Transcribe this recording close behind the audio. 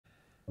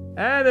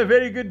And a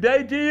very good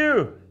day to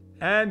you,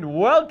 and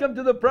welcome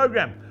to the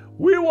program.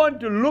 We want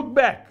to look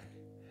back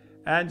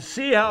and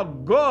see how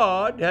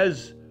God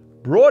has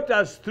brought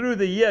us through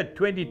the year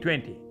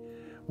 2020.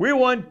 We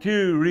want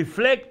to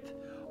reflect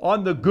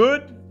on the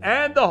good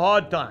and the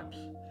hard times.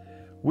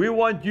 We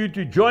want you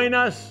to join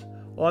us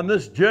on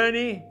this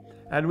journey,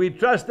 and we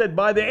trust that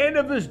by the end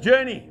of this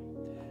journey,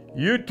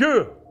 you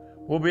too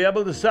will be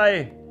able to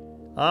say,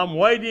 I'm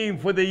waiting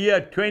for the year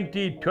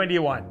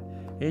 2021.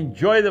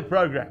 Enjoy the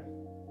program.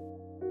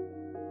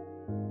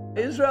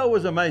 Israel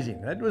was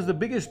amazing. That was the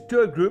biggest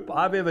tour group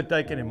I've ever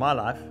taken in my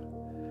life,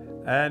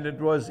 and it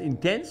was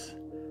intense,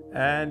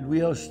 and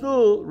we are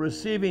still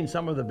receiving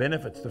some of the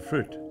benefits, the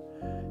fruit.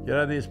 You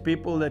know, there's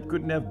people that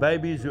couldn't have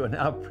babies who are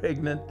now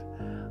pregnant.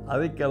 I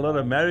think a lot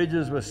of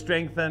marriages were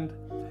strengthened,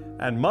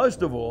 and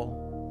most of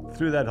all,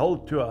 through that whole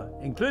tour,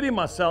 including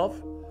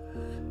myself,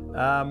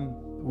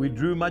 we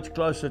drew much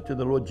closer to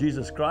the Lord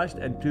Jesus Christ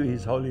and to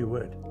His holy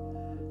word.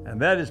 And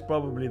that is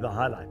probably the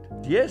highlight.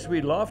 Yes,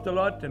 we laughed a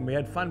lot and we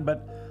had fun,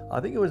 but I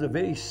think it was a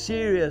very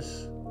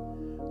serious,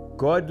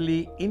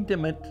 godly,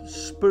 intimate,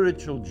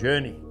 spiritual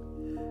journey.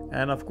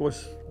 And of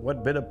course,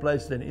 what better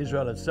place than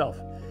Israel itself,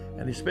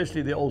 and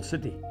especially the old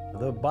city.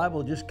 The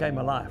Bible just came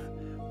alive.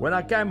 When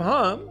I came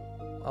home,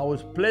 I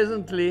was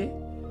pleasantly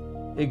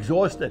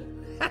exhausted.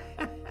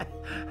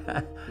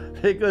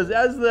 Because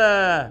as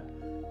the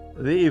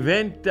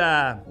event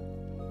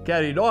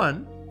carried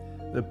on,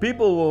 the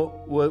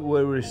people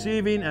were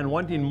receiving and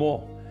wanting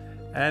more.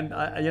 And,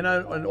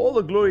 and all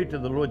the glory to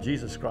the Lord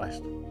Jesus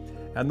Christ.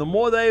 And the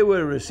more they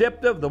were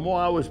receptive, the more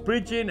I was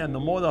preaching, and the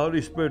more the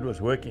Holy Spirit was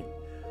working.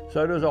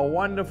 So it was a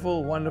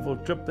wonderful, wonderful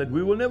trip that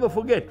we will never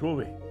forget, will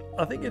we?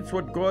 I think it's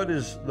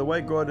the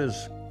way God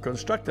has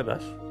constructed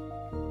us.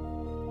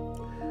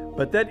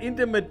 But that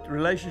intimate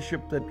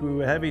relationship that we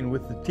were having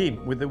with the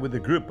team, with the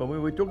group, and we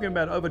were talking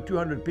about over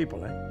 200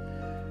 people,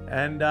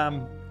 and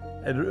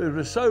it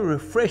was so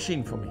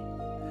refreshing for me.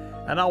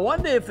 And I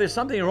wonder if there's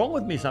something wrong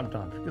with me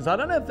sometimes, because I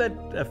don't know if that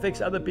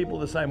affects other people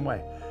the same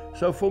way.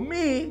 So for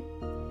me,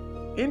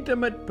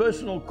 intimate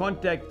personal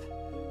contact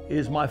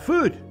is my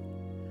food.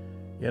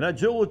 You know,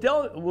 Jill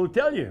will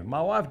tell you,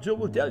 my wife Jill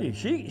will tell you,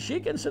 she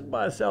can sit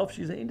by herself,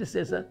 she's an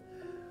intercessor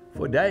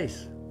for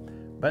days.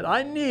 But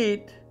I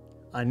need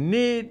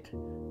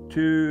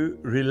to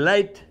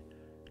relate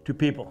to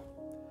people,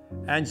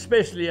 and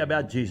especially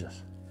about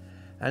Jesus.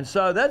 And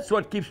so that's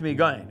what keeps me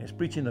going, is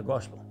preaching the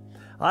gospel.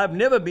 I've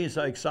never been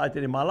so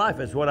excited in my life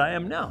as what I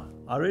am now.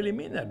 I really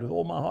mean that with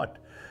all my heart.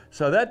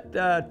 So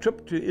that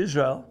trip to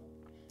Israel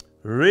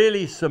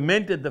really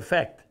cemented the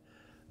fact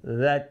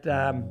that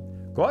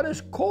God has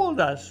called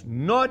us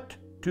not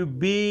to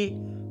be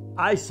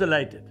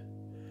isolated.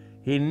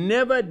 He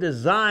never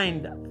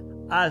designed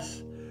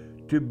us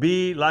to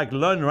be like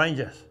lone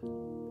rangers.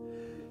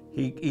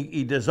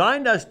 He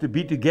designed us to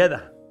be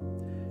together.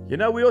 You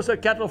know, we're also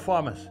cattle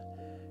farmers.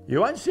 You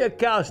won't see a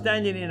cow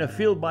standing in a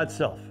field by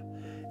itself.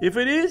 If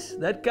it is,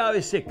 that cow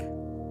is sick,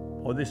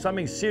 or there's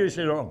something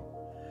seriously wrong.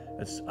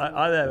 It's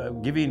either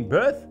giving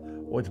birth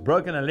or it's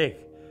broken a leg.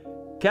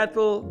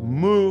 Cattle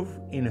move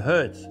in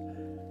herds.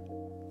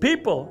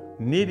 People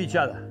need each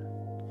other.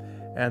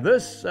 And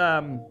this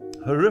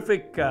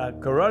horrific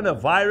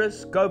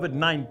coronavirus,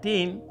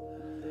 COVID-19,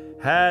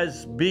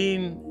 has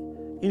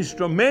been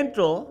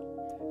instrumental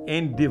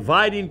in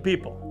dividing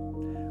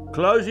people,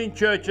 closing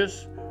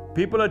churches.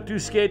 People are too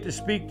scared to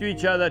speak to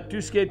each other, too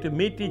scared to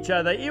meet each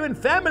other, even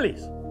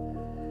families.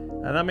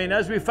 And I mean,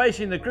 as we're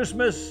facing the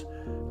Christmas,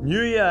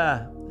 New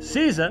Year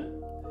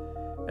season,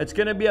 it's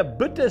going to be a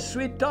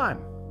bittersweet time,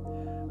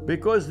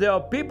 because there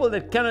are people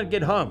that cannot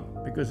get home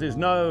because there's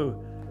no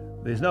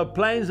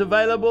planes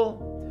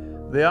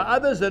available. There are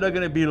others that are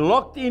going to be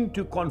locked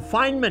into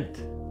confinement.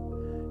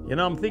 You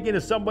know, I'm thinking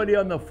of somebody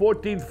on the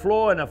 14th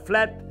floor in a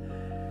flat,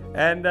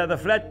 and the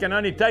flat can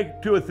only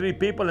take 2 or 3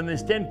 people, and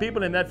there's 10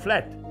 people in that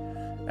flat.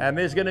 And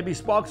there's going to be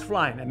sparks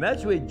flying. And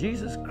that's where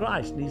Jesus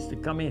Christ needs to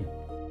come in.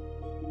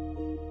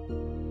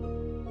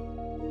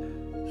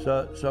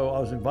 So I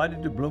was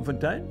invited to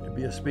Bloemfontein to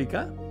be a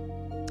speaker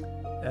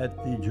at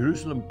the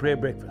Jerusalem Prayer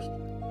Breakfast.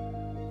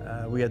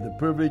 We had the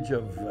privilege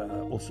of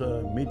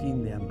also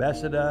meeting the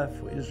ambassador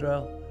for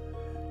Israel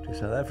to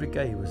South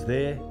Africa. He was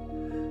there.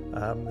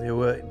 There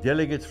were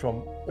delegates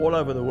from all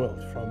over the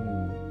world,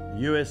 from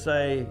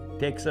USA,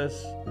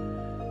 Texas.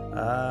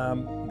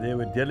 There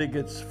were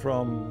delegates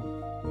from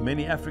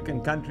many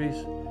African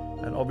countries,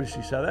 and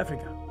obviously South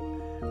Africa.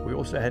 We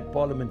also had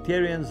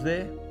parliamentarians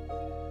there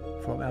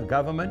from our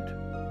government,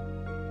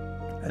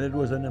 and it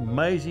was an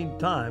amazing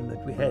time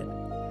that we had.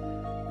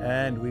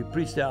 And we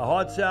preached our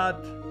hearts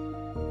out,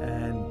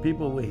 and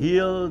people were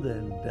healed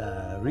and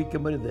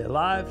recommitted their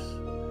lives.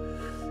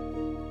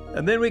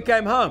 And then we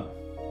came home,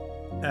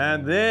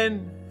 and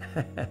then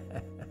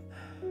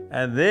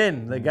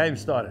the game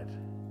started.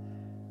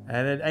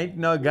 And it ain't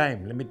no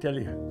game, let me tell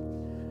you.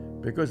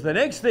 Because the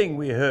next thing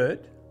we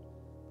heard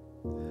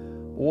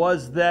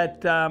was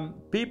that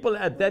people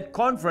at that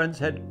conference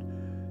had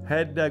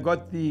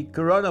got the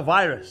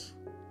coronavirus.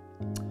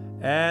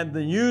 and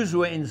the news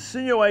were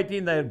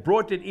insinuating they had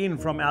brought it in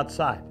from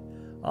outside.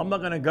 I'm not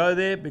going to go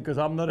there because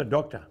I'm not a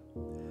doctor.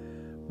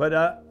 But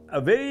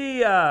a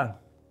very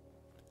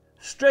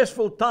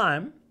stressful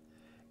time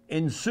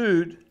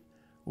ensued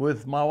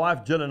with my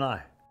wife Jill and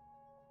I.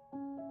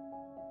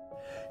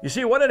 You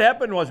see, what had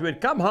happened was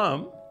we'd come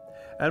home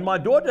and my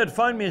daughter had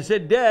phoned me and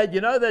said, "Dad,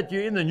 you know that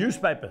you're in the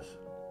newspapers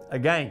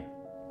again."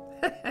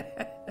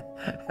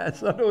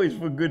 That's not always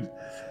for good.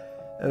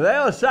 They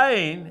are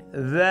saying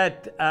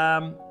that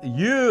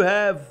you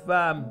have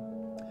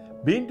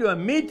been to a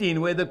meeting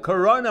where the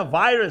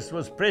coronavirus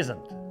was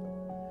present.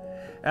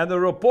 And the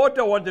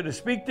reporter wanted to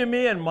speak to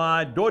me and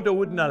my daughter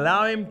wouldn't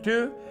allow him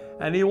to.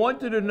 And he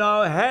wanted to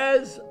know,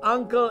 has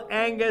Uncle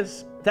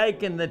Angus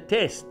taken the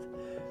test?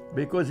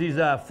 Because he's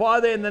a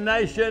father in the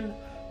nation,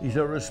 he's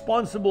a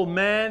responsible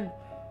man.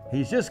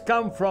 He's just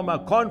come from a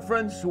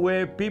conference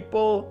where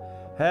people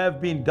have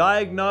been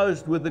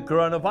diagnosed with the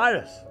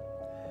coronavirus.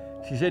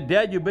 She said,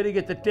 "Dad, you better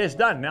get the test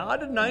done." Now, I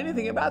didn't know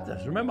anything about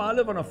this. Remember, I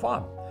live on a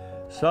farm.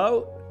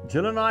 So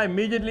Jill and I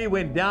immediately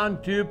went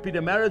down to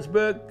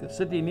Pietermaritzburg, a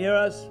city near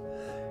us,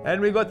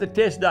 and we got the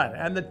test done.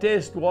 And the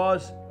test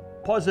was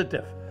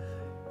positive.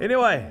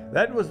 Anyway,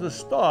 that was the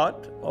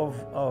start of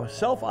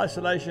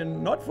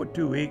self-isolation, not for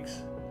 2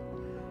 weeks,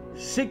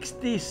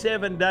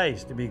 67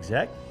 days to be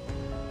exact,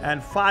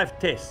 and 5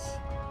 tests,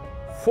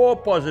 4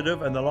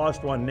 positive and the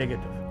last one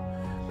negative.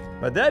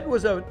 But that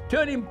was a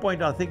turning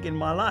point, I think, in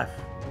my life,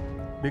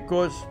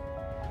 because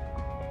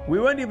we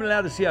weren't even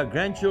allowed to see our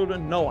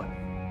grandchildren, no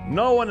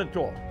one at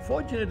all.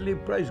 Fortunately,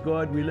 praise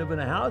God, we live in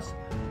a house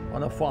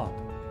on a farm.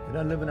 We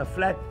don't live in a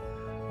flat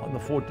on the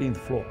 14th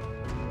floor.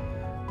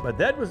 But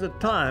that was a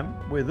time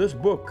where this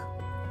book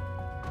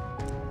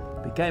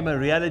became a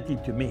reality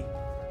to me.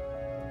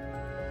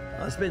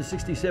 I spent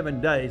 67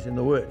 days in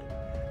the Word.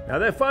 Now,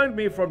 they phoned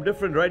me from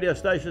different radio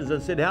stations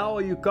and said, "How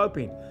are you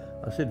coping?"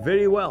 I said,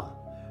 "Very well."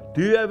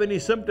 "Do you have any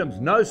symptoms?"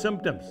 "No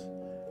symptoms."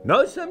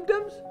 "No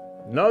symptoms?"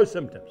 "No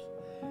symptoms."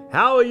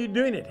 "How are you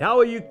doing it? How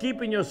are you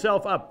keeping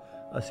yourself up?"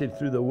 I said,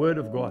 "Through the Word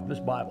of God, this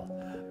Bible."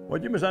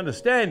 What you must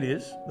understand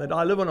is that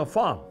I live on a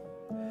farm.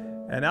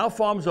 And our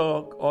farms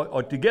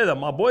are together.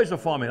 My boys are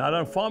farming. I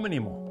don't farm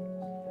anymore.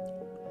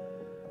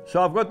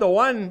 So I've got the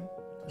one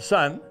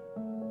son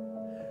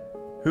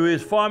who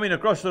is farming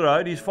across the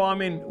road. He's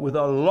farming with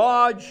a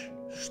large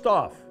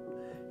staff.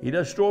 He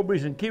does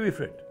strawberries and kiwi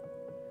fruit.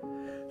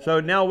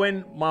 So now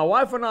when my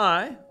wife and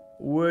I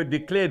were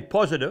declared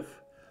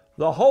positive,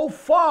 the whole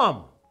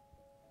farm,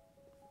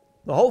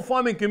 the whole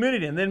farming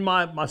community, and then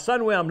my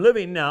son where I'm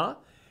living now,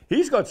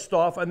 he's got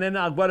staff, and then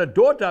I've got a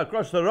daughter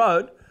across the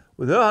road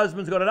with her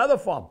husband's got another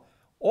farm.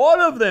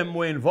 All of them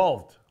were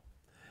involved.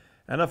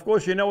 And of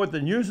course, you know what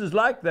the news is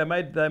like. They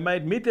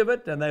made meat of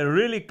it and they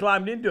really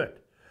climbed into it.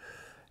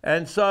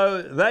 And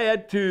so they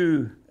had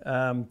to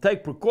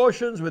take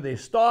precautions with their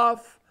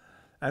staff.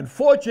 And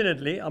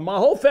fortunately, my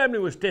whole family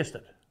was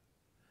tested.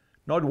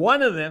 Not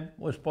one of them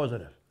was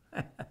positive.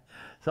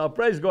 So I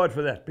praise God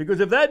for that. Because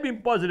if they'd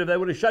been positive, they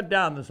would have shut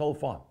down this whole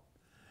farm.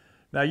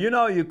 Now, you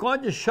know, you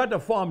can't just shut a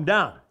farm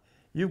down.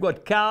 You've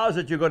got cows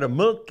that you've got to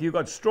milk, you've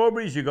got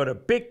strawberries you've got to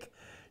pick,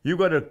 you've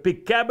got to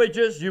pick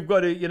cabbages, you've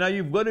got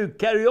to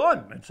carry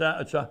on.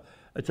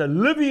 It's a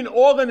living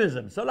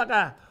organism. It's not like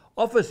an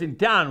office in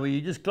town where you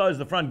just close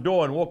the front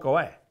door and walk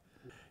away.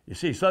 You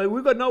see, so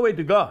we've got nowhere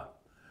to go.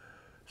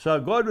 So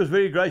God was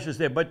very gracious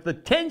there. But the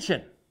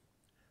tension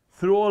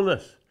through all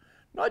this,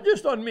 not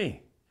just on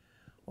me,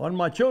 on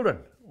my children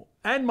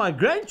and my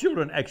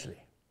grandchildren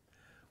actually,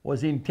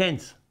 was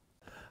intense.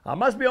 I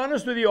must be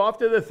honest with you,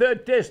 after the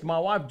 3rd test, my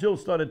wife Jill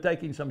started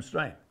taking some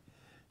strain.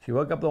 She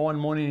woke up the one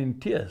morning in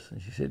tears and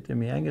she said to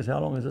me, "Angus, how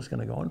long is this going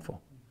to go on for?"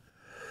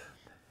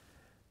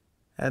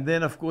 And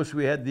then, of course,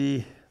 we had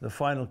the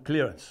final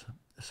clearance.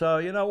 So,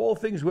 you know, all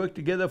things work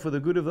together for the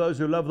good of those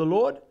who love the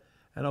Lord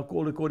and are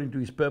called according to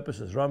His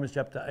purposes. Romans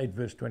chapter 8,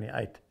 verse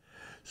 28.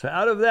 So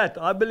out of that,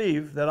 I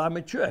believe that I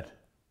matured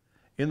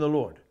in the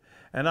Lord.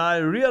 And I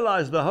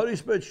realized the Holy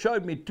Spirit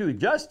showed me too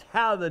just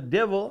how the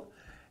devil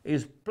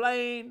is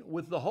playing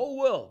with the whole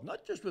world,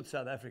 not just with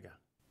South Africa.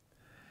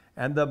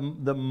 And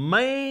the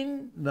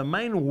main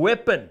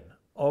weapon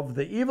of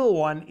the evil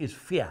one is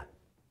fear.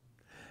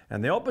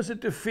 And the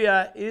opposite to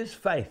fear is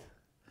faith.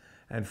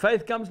 And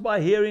faith comes by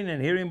hearing,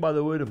 and hearing by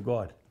the word of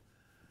God.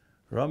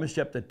 Romans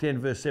chapter 10,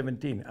 verse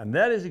 17. And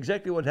that is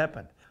exactly what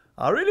happened.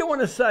 I really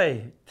want to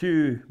say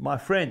to my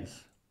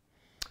friends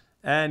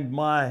and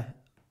my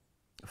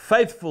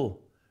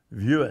faithful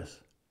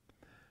viewers,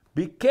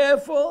 be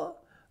careful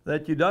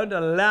that you don't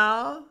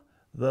allow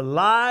the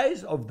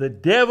lies of the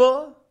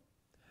devil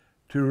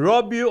to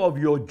rob you of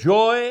your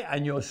joy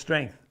and your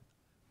strength.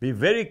 Be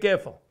very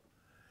careful,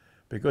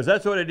 because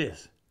that's what it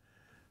is.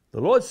 The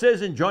Lord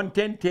says in John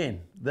 10:10,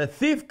 the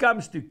thief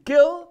comes to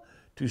kill,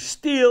 to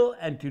steal,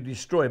 and to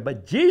destroy.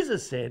 But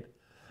Jesus said,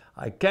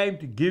 I came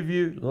to give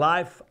you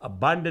life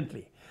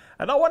abundantly.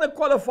 And I want to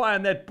qualify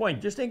on that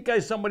point, just in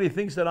case somebody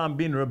thinks that I'm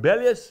being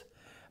rebellious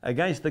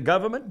against the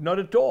government. Not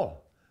at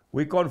all.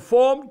 We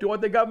conform to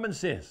what the government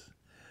says.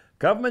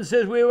 Government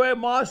says we wear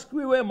masks,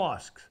 we wear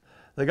masks.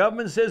 The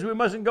government says we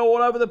mustn't go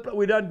all over the place.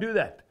 We don't do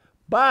that.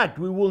 But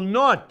we will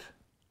not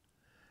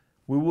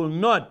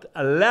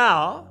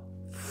allow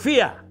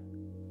fear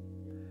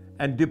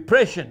and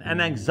depression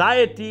and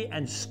anxiety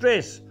and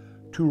stress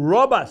to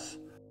rob us.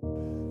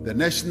 The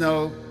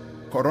National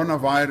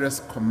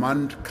Coronavirus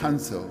Command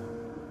Council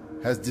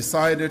has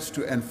decided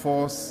to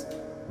enforce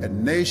a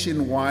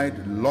nationwide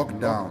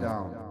lockdown.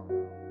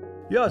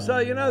 Yeah,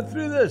 so,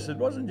 through this, it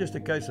wasn't just a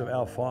case of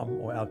our farm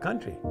or our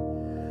country.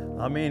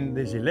 I mean,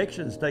 there's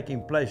elections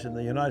taking place in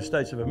the United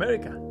States of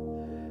America.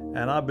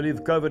 And I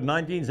believe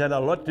COVID-19's had a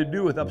lot to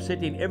do with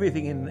upsetting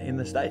everything in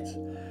the States.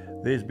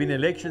 There's been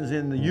elections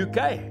in the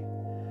UK,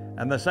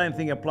 and the same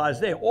thing applies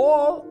there,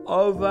 all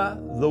over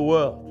the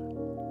world.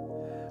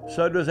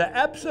 So it was an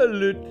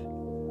absolute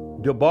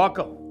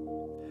debacle.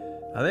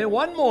 And then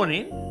one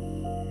morning,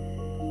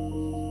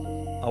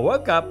 I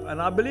woke up,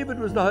 and I believe it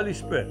was the Holy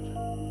Spirit,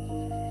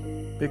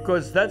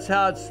 because that's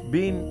how it's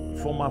been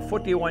for my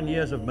 41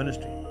 years of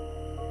ministry.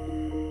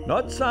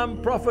 Not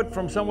some prophet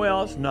from somewhere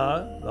else,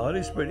 no, the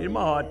Holy Spirit in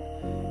my heart.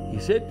 He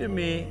said to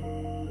me,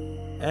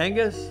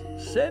 Angus,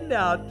 send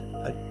out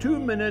a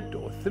 2-minute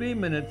or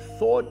 3-minute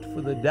thought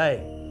for the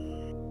day.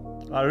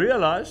 I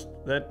realized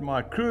that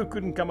my crew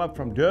couldn't come up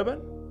from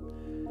Durban,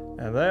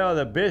 and they are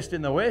the best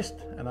in the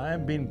West, and I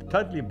am being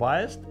totally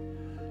biased,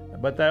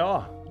 but they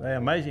are. They're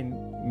amazing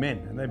men,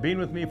 and they've been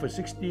with me for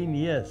 16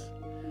 years.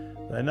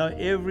 They know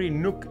every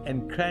nook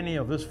and cranny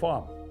of this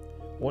farm.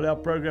 All our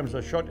programs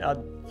are shot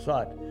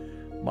outside,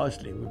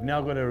 mostly. We've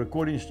now got a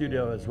recording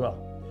studio as well.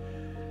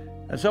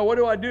 And so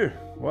what do?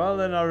 Well,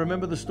 then I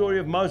remember the story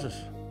of Moses.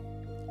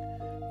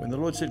 When the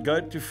Lord said,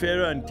 go to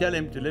Pharaoh and tell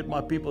him to let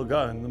my people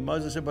go. And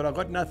Moses said, but I've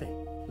got nothing.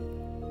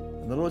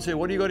 And the Lord said,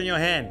 what do you got in your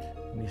hand?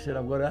 And he said,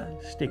 I've got a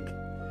stick.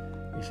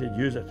 He said,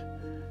 use it.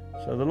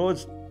 So the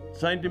Lord's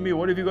saying to me,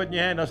 what have you got in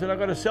your hand? I said, I've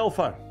got a cell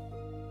phone.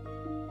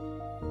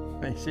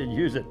 And he said,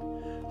 use it.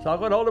 So I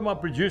got hold of my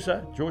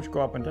producer, George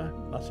Carpenter.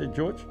 I said,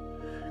 George,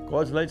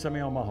 God's laid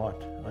something on my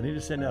heart. I need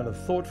to send out a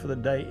thought for the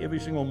day every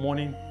single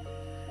morning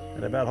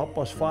at about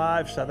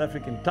 5:30 South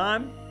African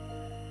time.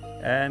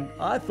 And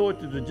I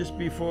thought it would just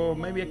be for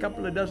maybe a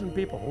couple of dozen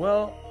people.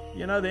 Well,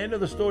 the end of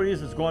the story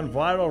is it's gone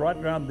viral right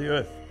around the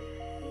earth.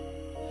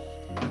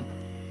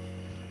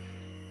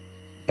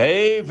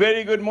 Hey,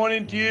 very good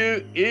morning to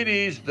you. It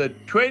is the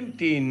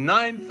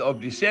 29th of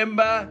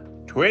December,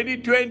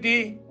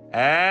 2020.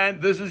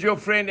 And this is your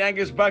friend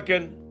Angus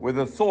Buchan with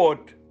a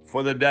thought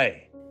for the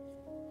day.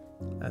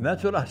 And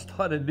that's what I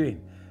started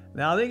doing.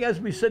 Now, I think as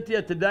we sit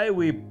here today,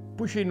 we're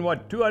pushing,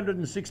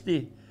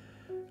 260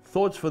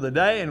 thoughts for the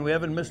day, and we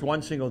haven't missed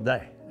one single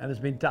day. And it's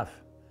been tough.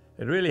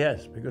 It really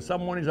has, because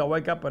some mornings I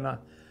wake up and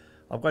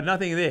I've got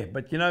nothing there.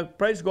 But,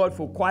 praise God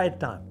for quiet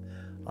time.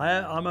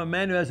 I'm a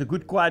man who has a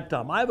good quiet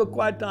time. I have a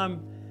quiet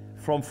time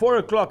from 4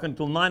 o'clock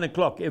until 9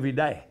 o'clock every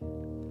day.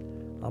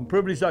 I'm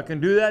privileged I can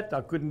do that. I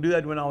couldn't do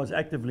that when I was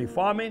actively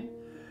farming.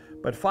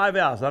 But 5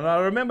 hours. And I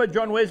remember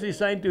John Wesley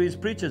saying to his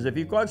preachers, if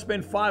you can't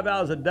spend 5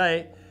 hours a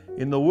day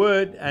in the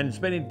Word and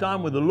spending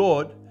time with the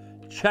Lord,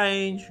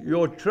 change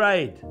your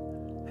trade.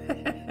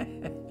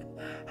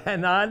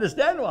 And I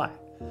understand why.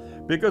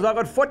 Because I've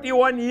got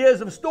 41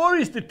 years of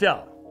stories to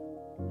tell.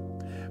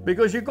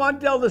 Because you can't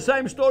tell the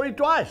same story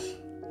twice.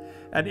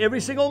 And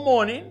every single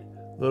morning,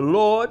 the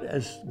Lord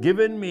has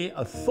given me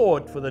a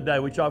thought for the day,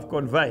 which I've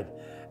conveyed.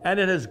 And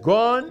it has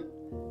gone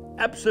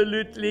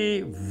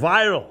absolutely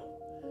viral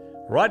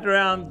right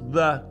around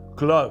the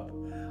globe.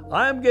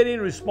 I am getting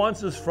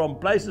responses from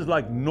places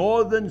like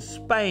northern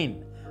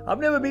Spain. I've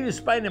never been to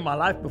Spain in my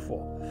life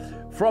before.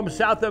 From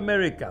South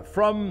America,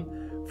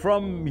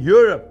 from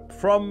Europe,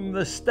 from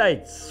the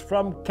States,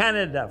 from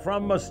Canada,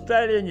 from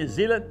Australia, New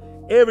Zealand,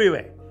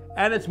 everywhere.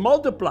 And it's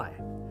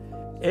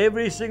multiplying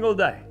every single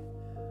day.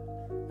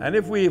 And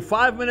if we're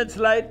 5 minutes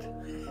late,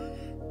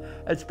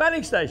 it's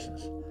panic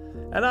stations.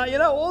 And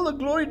all the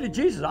glory to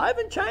Jesus. I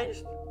haven't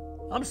changed.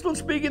 I'm still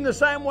speaking the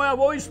same way I've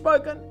always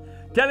spoken,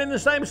 telling the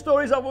same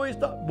stories I've always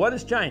told. What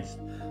has changed?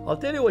 I'll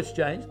tell you what's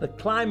changed. The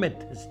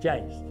climate has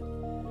changed.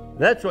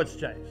 That's what's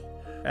changed.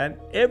 And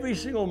every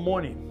single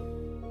morning,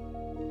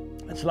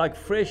 it's like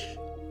fresh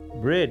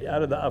bread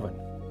out of the oven.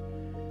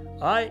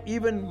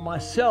 Even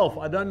myself,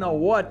 I don't know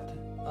what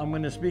I'm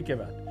going to speak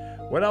about.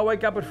 When I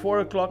wake up at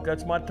 4 o'clock,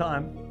 that's my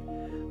time.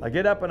 I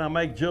get up and I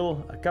make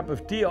Jill a cup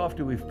of tea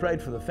after we've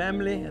prayed for the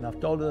family, and I've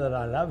told her that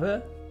I love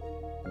her.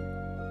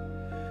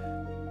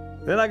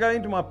 Then I go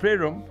into my prayer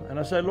room and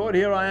I say, Lord,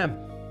 here I am.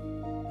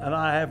 And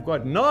I have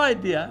got no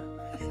idea,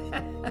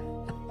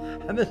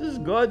 and this is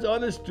God's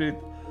honest truth,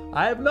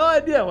 I have no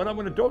idea what I'm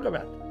going to talk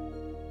about.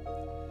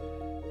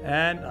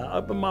 And I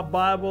open my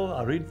Bible,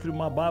 I read through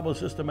my Bible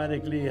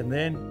systematically, and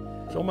then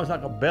it's almost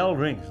like a bell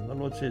rings, and the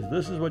Lord says,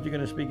 this is what you're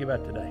going to speak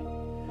about today.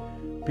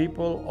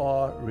 People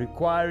are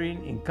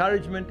requiring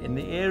encouragement in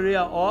the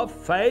area of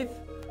faith,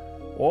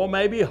 or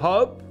maybe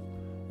hope,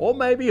 or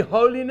maybe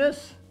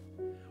holiness,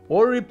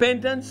 or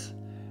repentance.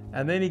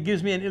 And then he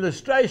gives me an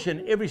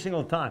illustration every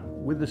single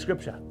time with the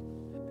scripture.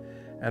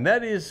 And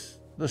that is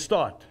the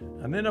start.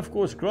 And then, of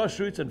course,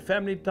 grassroots and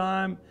family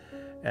time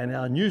and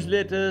our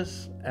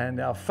newsletters and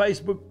our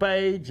Facebook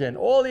page and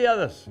all the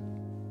others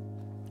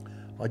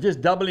are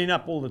just doubling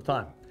up all the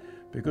time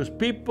because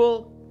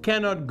people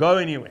cannot go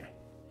anywhere.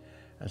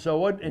 And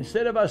so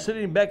instead of us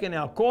sitting back in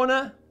our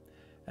corner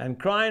and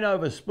crying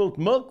over spilt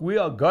milk, we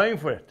are going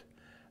for it.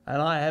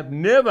 And I have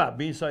never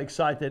been so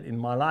excited in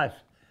my life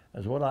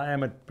as what I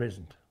am at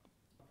present.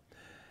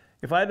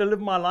 If I had to live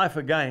my life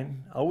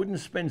again, I wouldn't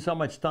spend so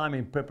much time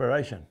in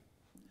preparation.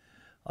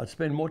 I'd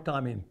spend more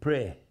time in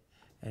prayer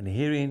and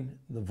hearing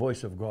the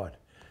voice of God.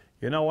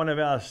 You know, one of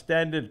our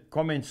standard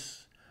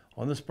comments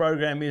on this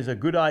program is a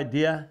good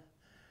idea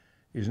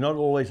is not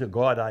always a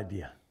God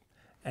idea.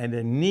 And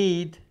a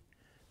need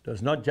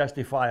does not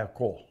justify a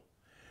call.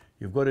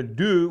 You've got to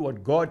do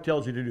what God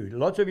tells you to do.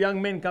 Lots of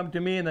young men come to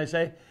me and they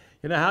say,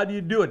 you know, how do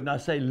you do it? And I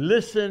say,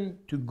 listen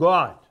to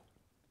God.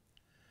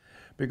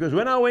 Because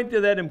when I went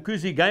to that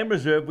Mkuzi Game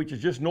Reserve, which is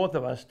just north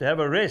of us, to have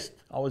a rest,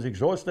 I was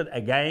exhausted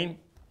again.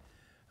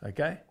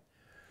 Okay?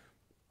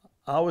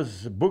 I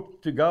was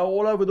booked to go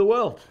all over the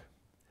world.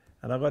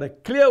 And I got a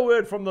clear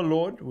word from the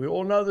Lord. We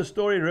all know the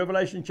story,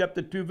 Revelation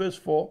chapter 2, verse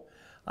 4.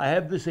 I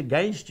have this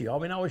against you. I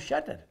mean, I was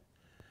shattered.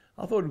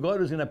 I thought God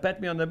was going to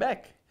pat me on the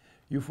back.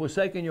 You've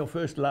forsaken your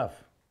first love.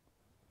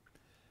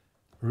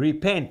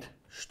 Repent.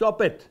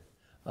 Stop it.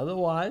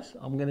 Otherwise,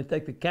 I'm going to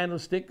take the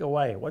candlestick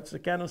away. What's the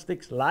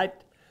candlestick's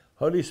light?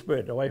 Holy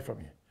Spirit away from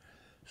you.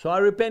 So I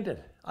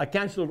repented. I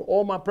canceled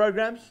all my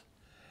programs.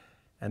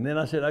 And then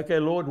I said, okay,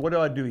 Lord, what do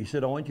I do? He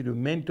said, I want you to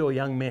mentor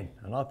young men.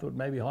 And I thought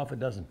maybe half a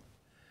dozen.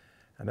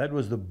 And that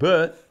was the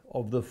birth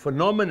of the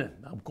phenomenon.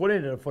 I'm calling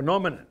it a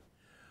phenomenon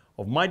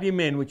of mighty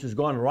men, which has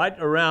gone right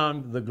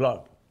around the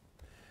globe.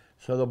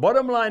 So the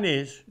bottom line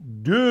is,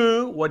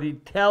 do what he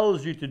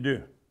tells you to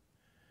do.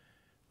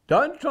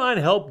 Don't try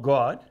and help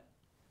God.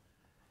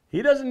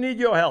 He doesn't need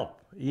your help.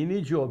 He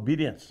needs your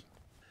obedience.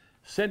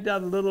 Sent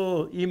out a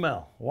little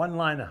email,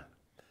 one-liner,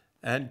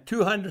 and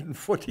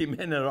 240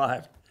 men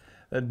arrived.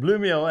 That blew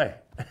me away.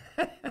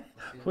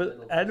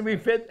 and we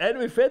fed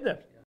them.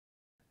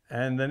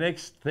 And the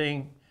next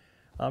thing,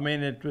 I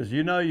mean, it was,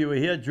 you know, you were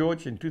here,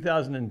 George, in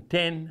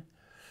 2010.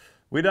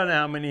 We don't know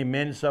how many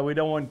men, so we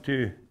don't want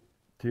to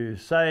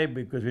say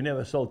because we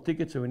never sold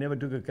tickets and we never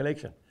took a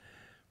collection.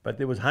 But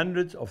there was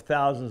hundreds of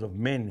thousands of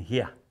men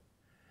here.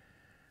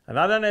 And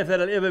I don't know if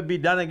that'll ever be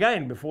done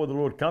again before the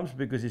Lord comes,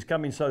 because he's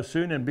coming so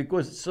soon and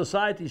because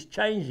society is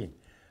changing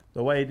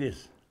the way it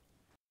is.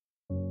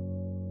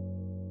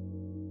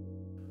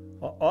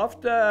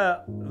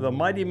 After the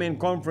Mighty Men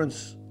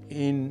Conference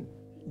in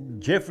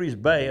Jeffreys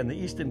Bay on the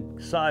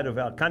eastern side of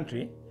our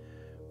country,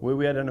 where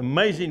we had an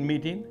amazing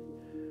meeting,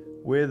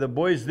 where the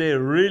boys there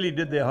really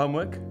did their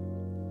homework,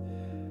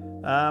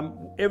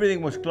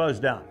 everything was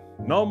closed down.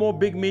 No more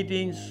big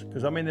meetings,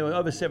 because I mean there were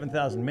over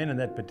 7,000 men in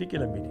that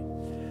particular meeting.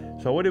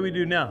 So what do we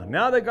do now?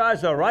 Now the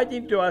guys are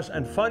writing to us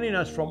and phoning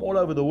us from all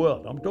over the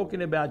world. I'm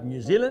talking about New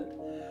Zealand,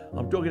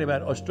 I'm talking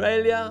about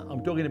Australia,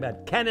 I'm talking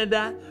about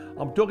Canada,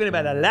 I'm talking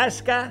about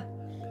Alaska,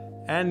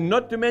 and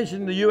not to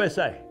mention the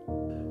USA.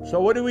 So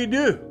what do we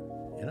do?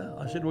 You know,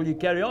 I said, well, you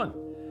carry on.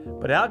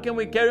 But how can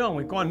we carry on?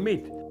 We can't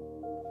meet.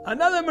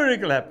 Another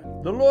miracle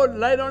happened. The Lord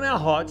laid on our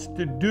hearts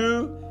to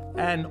do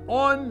an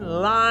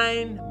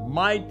online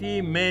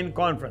Mighty Men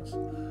Conference.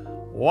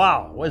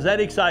 Wow, was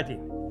that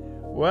exciting?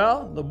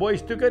 Well, the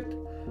boys took it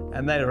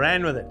and they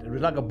ran with it. It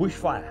was like a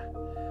bushfire.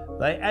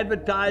 They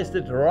advertised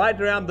it right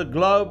around the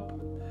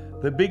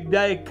globe. The big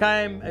day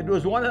came. It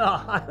was one of the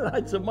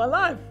highlights of my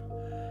life.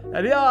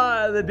 And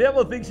yeah, the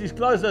devil thinks he's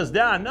closed us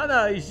down.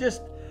 No, he's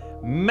just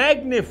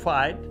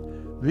magnified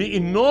the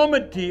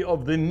enormity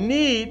of the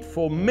need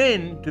for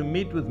men to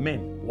meet with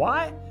men.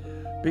 Why?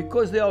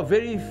 Because there are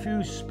very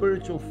few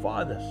spiritual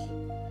fathers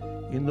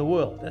in the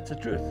world. That's the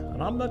truth.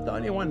 And I'm not the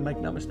only one, make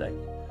no mistake.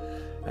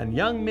 And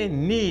young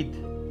men need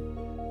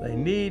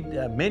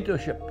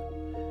mentorship.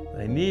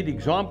 They need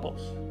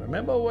examples.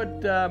 Remember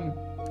what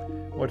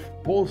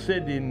Paul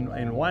said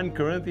in 1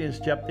 Corinthians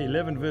chapter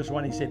 11 verse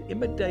 1. He said,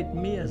 imitate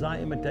me as I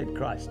imitate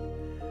Christ.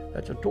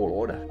 That's a tall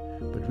order,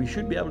 but we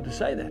should be able to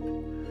say that.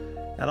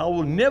 And I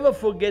will never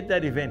forget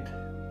that event.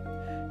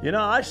 You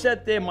know, I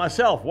sat there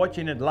myself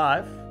watching it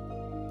live,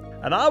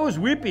 and I was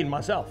weeping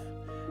myself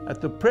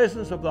at the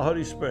presence of the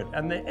Holy Spirit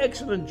and the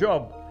excellent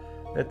job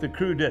that the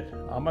crew did.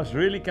 I must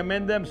really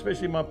commend them,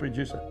 especially my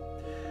producer.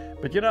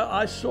 But you know,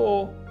 I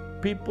saw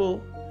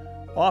people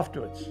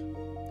afterwards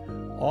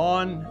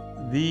on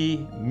the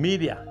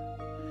media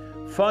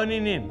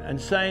phoning in and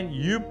saying,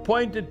 you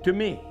pointed to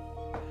me.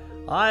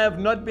 I have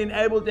not been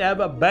able to have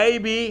a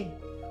baby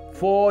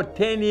for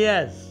 10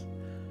 years.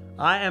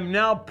 I am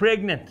now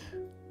pregnant.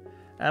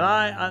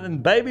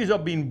 And babies are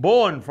being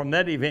born from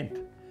that event.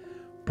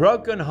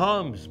 Broken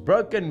homes,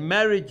 broken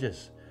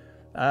marriages,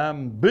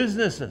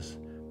 businesses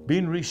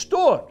being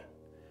restored.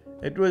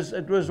 It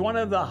was one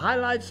of the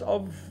highlights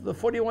of the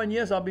 41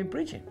 years I've been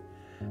preaching.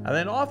 And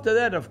then after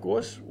that, of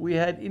course, we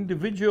had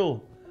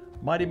individual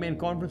Mighty Men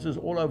conferences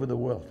all over the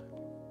world.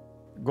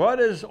 God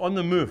is on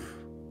the move.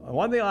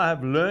 One thing I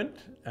have learned,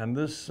 and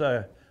this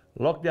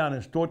lockdown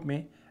has taught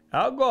me,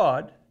 our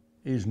God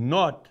is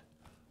not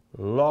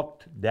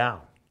locked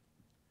down.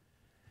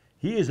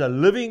 He is a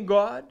living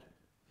God.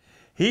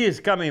 He is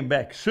coming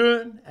back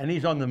soon, and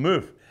he's on the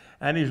move.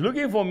 And he's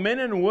looking for men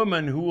and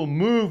women who will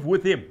move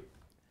with him.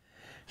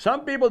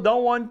 Some people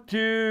don't want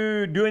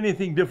to do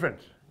anything different.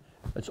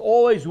 It's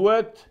always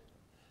worked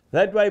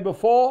that way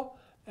before,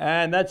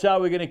 and that's how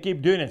we're going to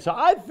keep doing it. So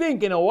I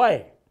think, in a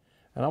way,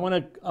 and I'm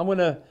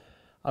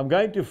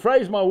going to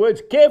phrase my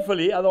words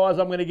carefully, otherwise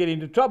I'm going to get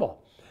into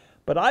trouble.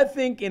 But I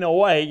think, in a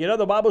way, you know,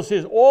 the Bible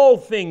says all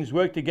things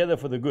work together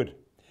for the good.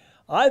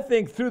 I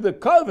think through the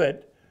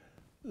COVID,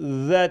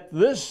 that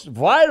this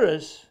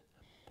virus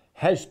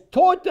has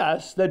taught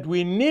us that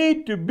we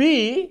need to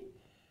be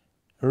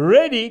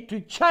ready to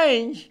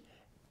change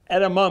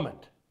at a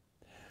moment.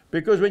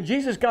 Because when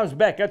Jesus comes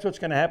back, that's what's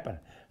going to happen.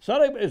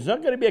 It's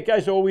not going to be a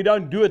case of, oh, we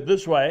don't do it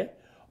this way,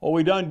 or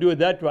we don't do it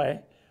that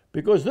way,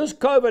 because this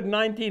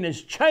COVID-19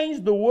 has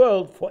changed the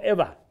world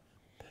forever.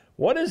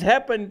 What has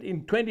happened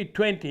in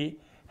 2020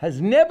 has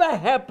never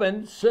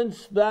happened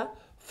since the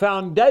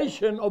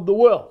foundation of the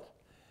world.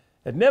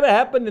 It never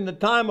happened in the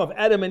time of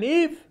Adam and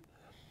Eve.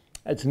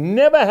 It's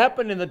never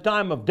happened in the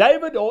time of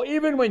David, or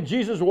even when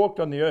Jesus walked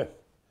on the earth.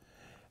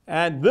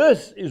 And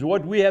this is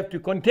what we have to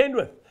contend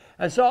with.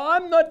 And so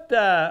I'm not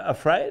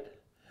afraid.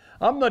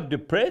 I'm not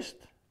depressed.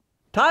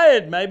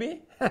 Tired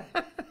maybe,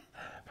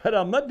 but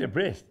I'm not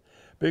depressed,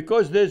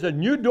 because there's a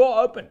new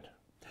door opened.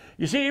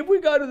 You see, if we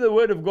go to the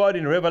Word of God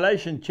in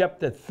Revelation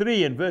chapter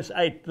 3 and verse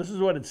 8, this is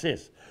what it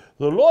says.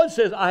 The Lord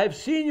says, I have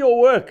seen your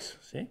works.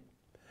 See?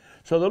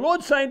 So the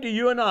Lord's saying to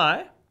you and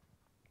I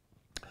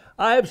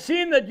have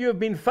seen that you have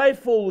been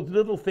faithful with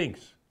little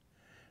things.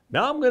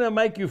 Now I'm going to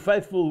make you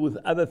faithful with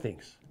other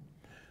things.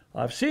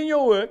 I've seen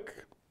your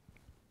work.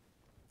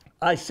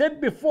 I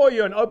set before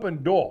you an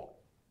open door.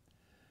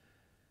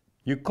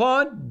 You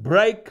can't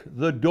break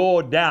the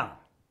door down.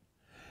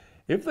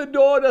 If the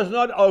door does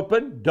not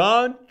open,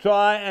 don't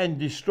try and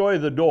destroy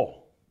the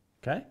door.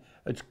 Okay?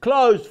 It's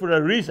closed for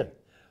a reason.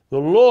 The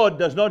Lord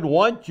does not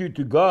want you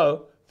to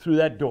go through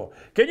that door.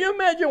 Can you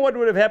imagine what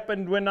would have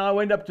happened when I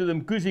went up to the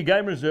Mkusi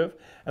Game Reserve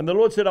and the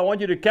Lord said, I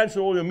want you to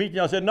cancel all your meetings?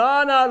 I said,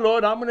 no,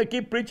 Lord, I'm going to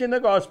keep preaching the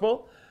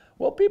gospel.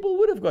 Well, people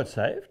would have got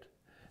saved,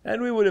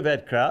 and we would have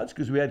had crowds,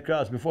 because we had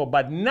crowds before,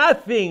 but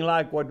nothing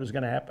like what was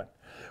going to happen.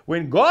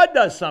 When God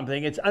does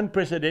something, it's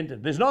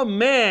unprecedented. There's no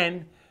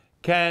man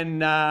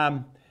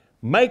can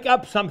make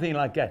up something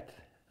like that.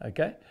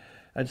 Okay?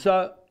 And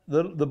so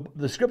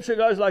the scripture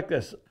goes like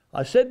this.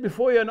 I set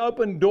before you an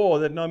open door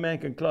that no man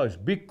can close,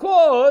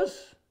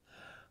 because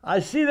I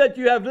see that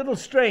you have little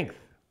strength,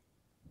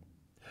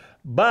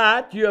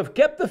 but you have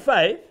kept the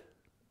faith,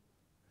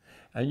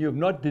 and you have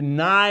not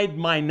denied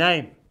my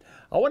name.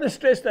 I want to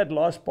stress that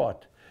last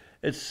part.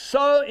 It's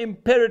so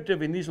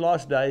imperative in these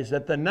last days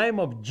that the name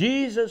of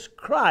Jesus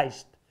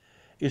Christ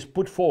is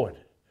put forward,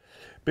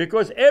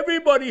 because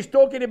everybody's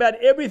talking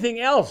about everything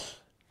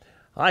else.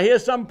 I hear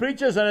some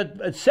preachers, and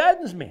it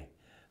saddens me.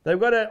 They've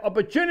got an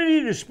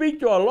opportunity to speak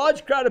to a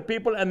large crowd of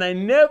people, and they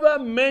never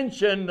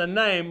mention the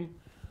name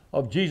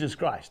of Jesus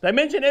Christ. They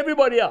mention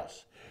everybody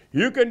else.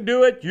 You can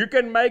do it. You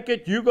can make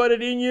it. You got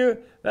it in you.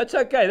 That's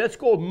okay. That's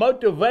called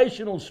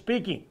motivational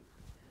speaking.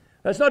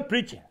 That's not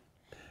preaching.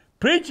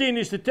 Preaching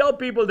is to tell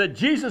people that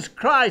Jesus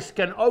Christ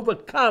can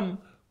overcome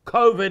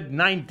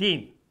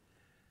COVID-19.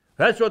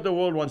 That's what the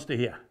world wants to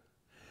hear.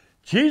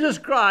 Jesus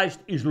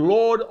Christ is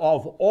Lord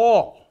of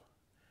all.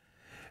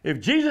 If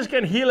Jesus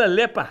can heal a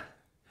leper,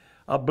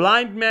 a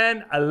blind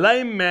man, a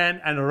lame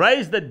man, and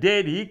raise the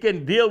dead, he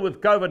can deal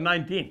with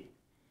COVID-19.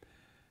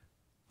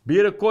 Be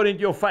it according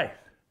to your faith.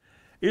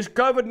 Is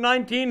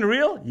COVID-19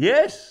 real?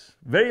 Yes,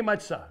 very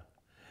much so.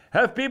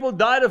 Have people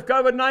died of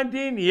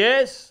COVID-19?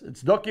 Yes,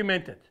 it's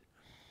documented.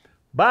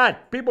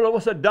 But people have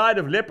also died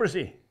of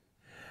leprosy.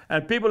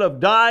 And people have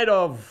died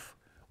of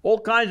all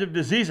kinds of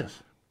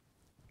diseases.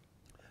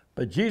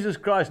 But Jesus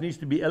Christ needs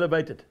to be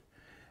elevated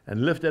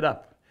and lifted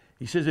up.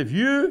 He says, if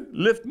you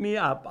lift me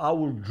up, I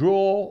will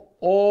draw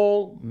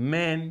all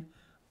men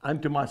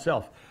unto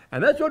myself.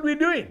 And that's what we're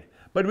doing.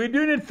 But we're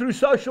doing it through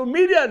social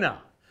media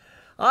now.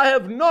 I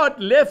have not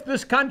left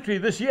this country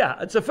this year.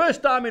 It's the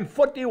first time in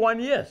 41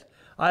 years.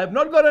 I have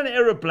not got an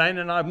aeroplane,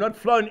 and I have not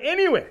flown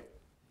anywhere.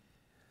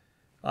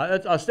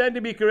 I stand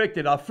to be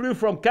corrected. I flew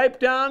from Cape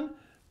Town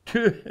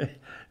to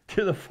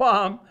the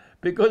farm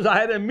because I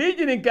had a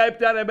meeting in Cape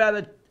Town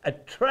about a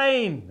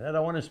train that I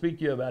want to speak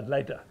to you about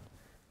later.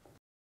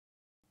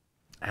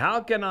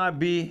 How can I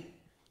be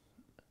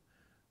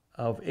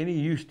of any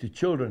use to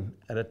children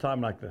at a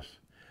time like this?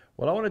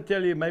 Well, I want to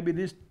tell you, maybe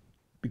this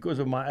because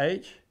of my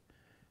age.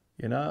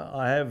 You know,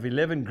 I have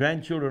 11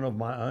 grandchildren of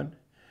my own.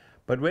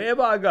 But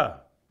wherever I go,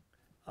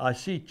 I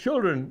see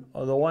children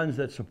are the ones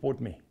that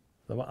support me.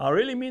 I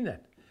really mean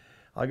that.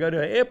 I go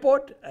to an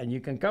airport, and you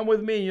can come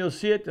with me and you'll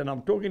see it, and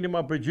I'm talking to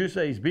my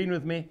producer, he's been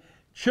with me.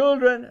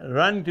 Children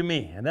run to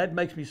me, and that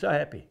makes me so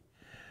happy.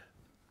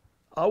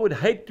 I would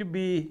hate to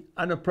be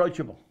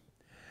unapproachable.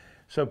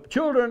 So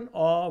children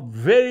are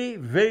very,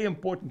 very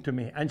important to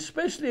me, and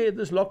especially at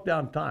this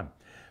lockdown time,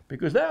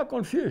 because they are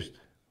confused.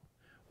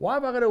 Why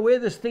have I got to wear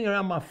this thing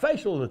around my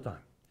face all the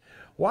time?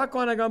 Why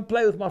can't I go and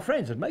play with my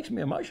friends? It makes me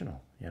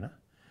emotional, you know.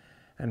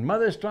 And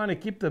mother's trying to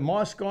keep the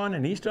mask on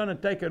and he's trying to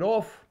take it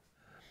off.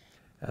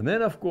 And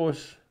then, of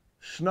course,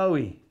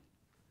 Snowy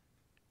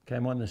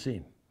came on the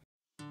scene.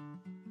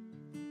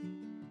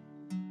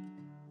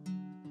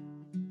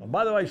 And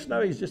by the way,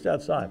 Snowy's just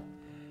outside.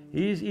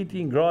 He's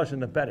eating grass in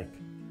the paddock.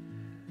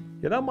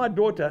 You know, my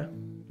daughter,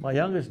 my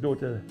youngest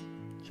daughter,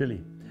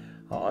 Jilly,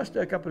 I asked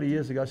her a couple of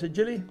years ago, I said,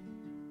 Jilly,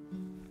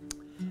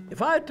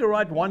 if I had to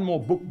write one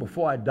more book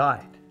before I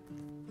died,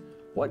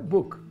 what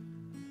book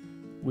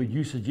would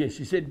you suggest?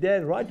 She said,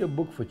 Dad, write a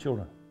book for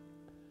children.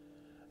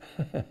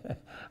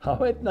 I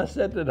went and I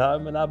sat at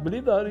home and I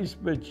believe the Holy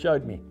Spirit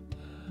showed me,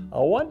 I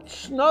want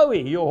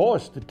Snowy, your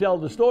horse, to tell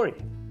the story.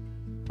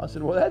 I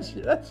said, well,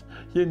 that's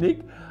unique.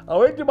 I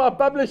went to my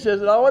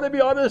publishers and I want to be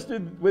honest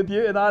with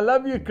you, and I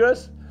love you,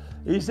 Chris.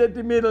 He said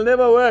to me, it'll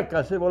never work.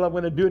 I said, well, I'm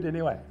going to do it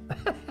anyway.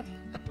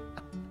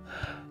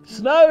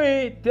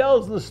 Snowy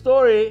tells the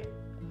story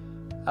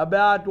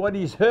about what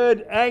he's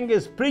heard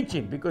Angus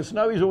preaching, because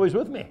Snowy's always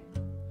with me.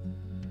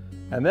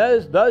 And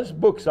those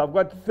books, I've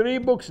got 3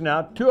 books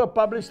now. 2 are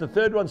published, the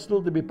 3rd one's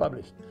still to be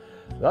published.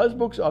 Those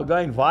books are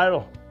going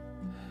viral.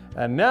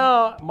 And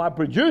now my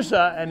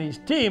producer and his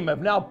team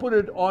have now put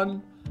it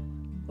on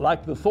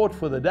like the thought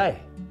for the day.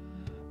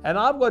 And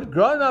I've got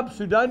grown-ups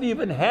who don't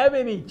even have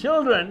any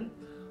children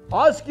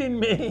asking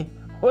me,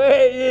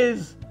 where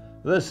is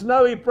the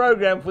Snowy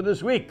program for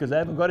this week? Because they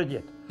haven't got it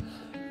yet.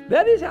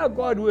 That is how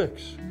God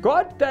works.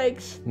 God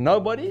takes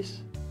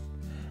nobodies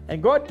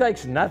and God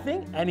takes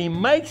nothing and he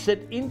makes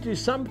it into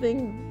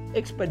something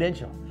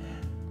exponential.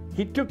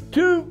 He took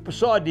 2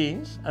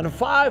 sardines and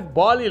 5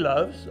 barley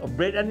loaves of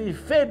bread and he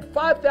fed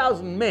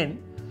 5,000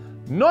 men,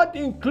 not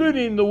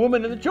including the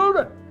women and the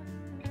children.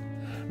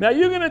 Now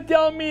you're going to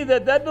tell me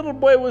that that little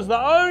boy was the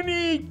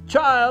only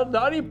child,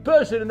 the only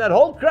person in that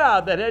whole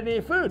crowd that had any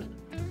food?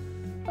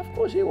 Of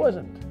course he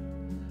wasn't.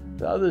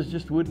 The others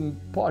just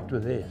wouldn't part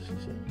with theirs, you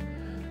see.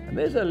 And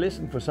there's a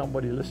lesson for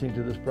somebody listening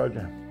to this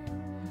program.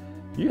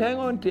 You hang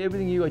on to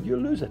everything you got, you'll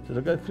lose it.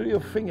 It'll go through your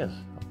fingers,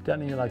 I'm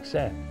telling you, like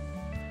sand.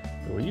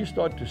 But when you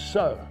start to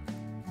sow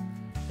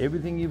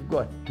everything you've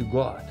got to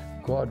God,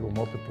 God will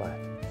multiply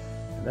it.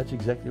 And that's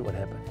exactly what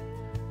happened.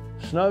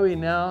 Snowy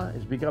now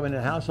is becoming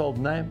a household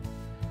name.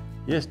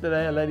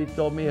 Yesterday a lady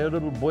told me her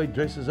little boy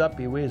dresses up,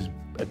 he wears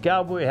a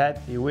cowboy hat,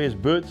 he wears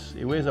boots,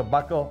 he wears a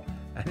buckle,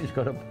 and he's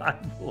got a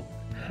Bible.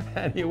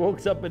 And he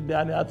walks up and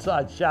down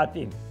outside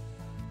shouting,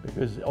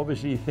 because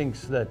obviously he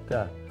thinks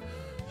that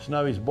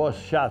Snowy's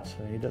boss shouts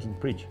and he doesn't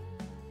preach.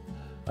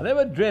 I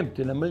never dreamt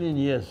in a million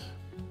years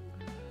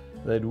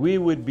that we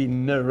would be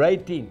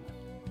narrating.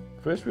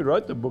 First we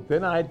wrote the book,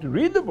 then I had to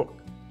read the book.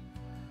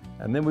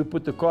 And then we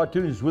put the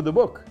cartoons with the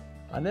book.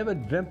 I never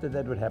dreamt that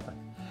that would happen.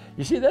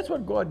 You see, that's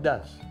what God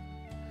does.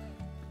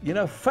 You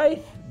know,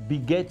 faith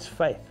begets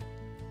faith.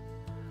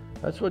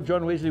 That's what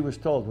John Wesley was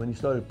told when he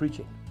started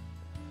preaching.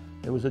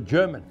 There was a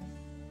German,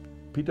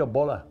 Peter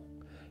Boller.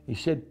 He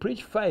said,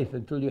 preach faith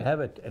until you have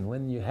it, and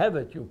when you have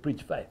it, you'll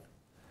preach faith.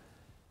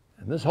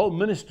 And this whole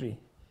ministry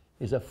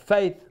is a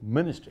faith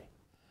ministry.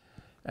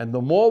 And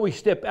the more we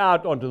step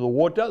out onto the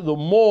water, the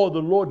more the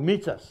Lord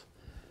meets us.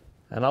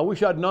 And I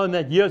wish I'd known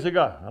that years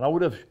ago, and I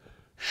would have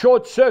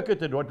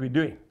short-circuited what we're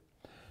doing.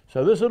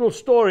 So this little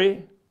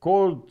story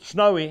called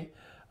Snowy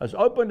has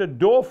opened a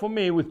door for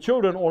me with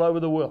children all over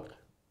the world.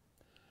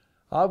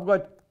 I've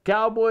got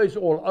cowboys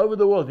all over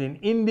the world, in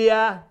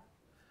India,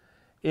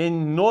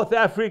 in North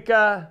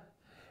Africa,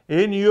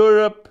 in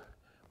Europe,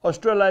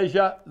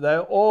 Australasia. They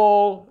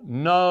all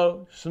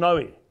know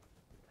Snowy.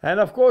 And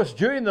of course,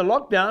 during the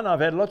lockdown, I've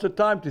had lots of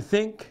time to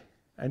think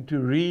and to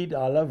read.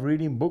 I love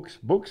reading books.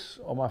 Books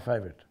are my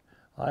favorite.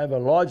 I have a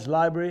large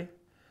library,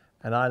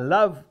 and I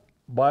love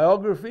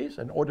biographies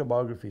and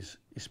autobiographies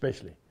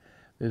especially.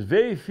 There's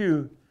very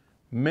few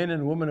men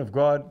and women of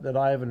God that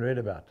I haven't read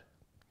about.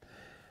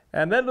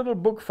 And that little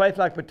book, Faith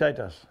Like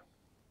Potatoes,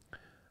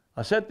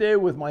 I sat there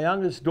with my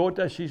youngest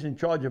daughter. She's in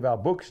charge of our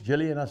books,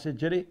 Jilly, and I said,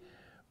 Jilly,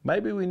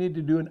 maybe we need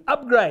to do an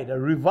upgrade, a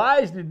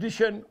revised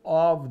edition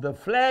of the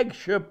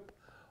flagship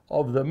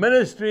of the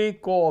ministry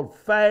called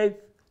Faith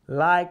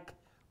Like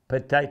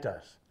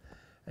Potatoes.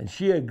 And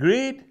she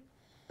agreed.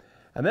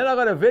 And then I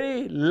got a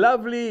very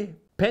lovely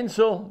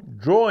pencil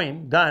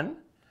drawing done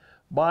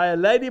by a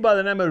lady by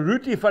the name of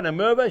Ruthie van der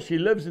Merwe. She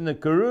lives in the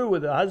Karoo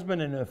with her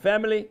husband and her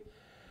family.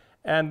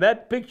 And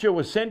that picture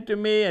was sent to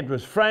me and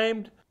was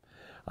framed.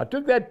 I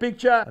took that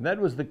picture, and that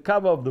was the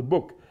cover of the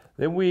book.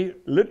 Then we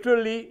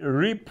literally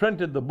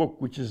reprinted the book,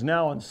 which is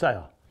now on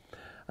sale.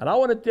 And I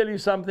want to tell you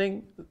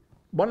something.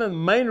 One of the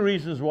main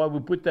reasons why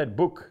we put that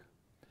book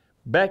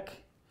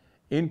back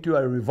into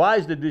a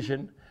revised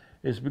edition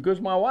is because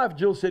my wife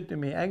Jill said to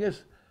me,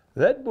 Angus,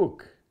 that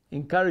book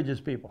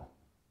encourages people,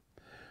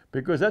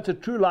 because that's a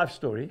true life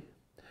story,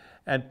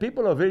 and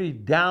people are very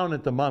down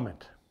at the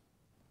moment.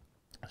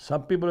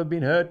 Some people have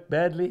been hurt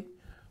badly.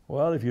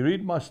 Well, if you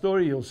read my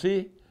story, you'll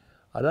see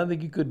I don't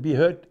think you could be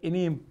hurt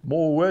any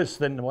more worse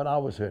than when I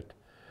was hurt.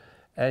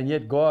 And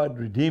yet God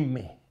redeemed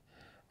me.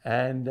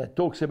 And it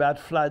talks about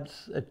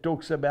floods, it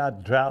talks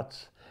about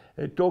droughts,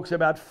 It talks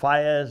about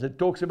fires. It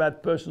talks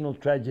about personal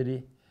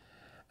tragedy.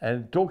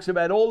 And it talks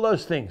about all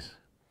those things.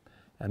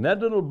 And that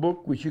little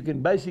book, which you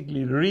can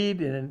basically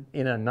read in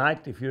a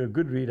night if you're a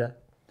good reader,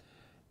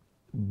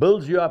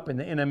 builds you up in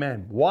the inner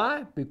man.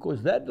 Why?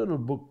 Because that little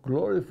book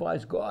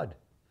glorifies God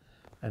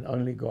and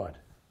only God.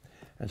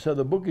 And so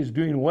the book is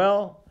doing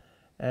well,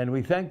 and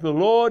we thank the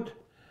Lord.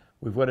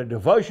 We've got a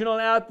devotional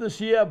out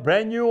this year,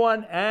 brand new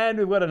one, and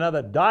we've got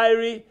another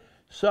diary.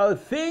 So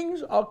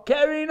things are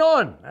carrying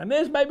on. And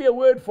there's maybe a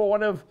word for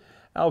one of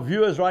our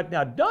viewers right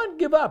now. Don't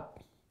give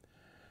up.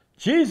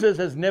 Jesus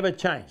has never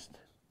changed.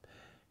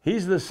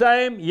 He's the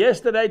same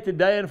yesterday,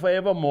 today, and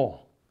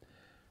forevermore.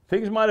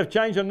 Things might have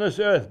changed on this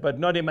earth, but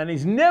not him. And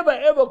he's never,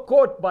 ever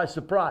caught by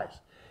surprise.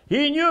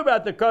 He knew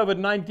about the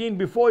COVID-19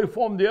 before he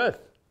formed the earth.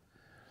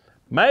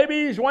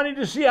 Maybe he's wanting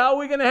to see how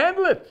we're going to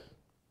handle it.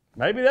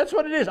 Maybe that's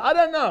what it is. I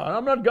don't know.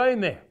 I'm not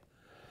going there.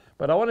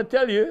 But I want to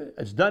tell you,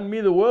 it's done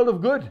me the world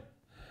of good.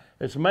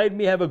 It's made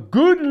me have a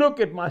good look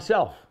at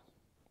myself.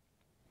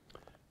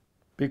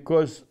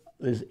 Because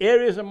there's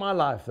areas in my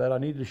life that I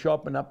need to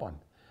sharpen up on.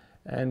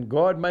 And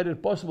God made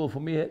it possible for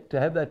me to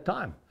have that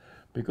time.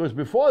 Because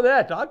before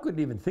that, I couldn't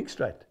even think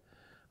straight.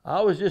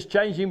 I was just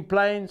changing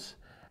planes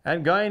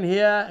and going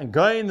here and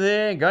going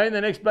there and going the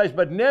next place,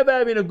 but never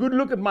having a good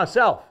look at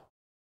myself.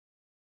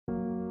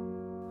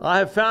 I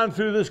have found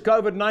through this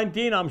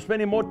COVID-19, I'm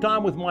spending more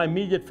time with my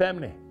immediate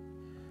family.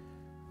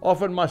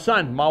 Often my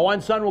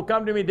one son will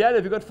come to me, Dad,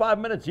 have you got 5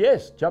 minutes?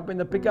 Yes, jump in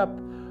the pickup.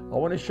 I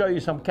want to show you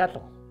some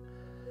cattle.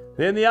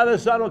 Then the other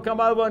son will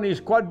come over on his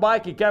quad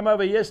bike. He came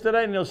over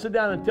yesterday and he'll sit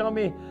down and tell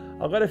me,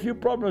 I've got a few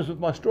problems with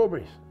my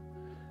strawberries.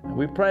 And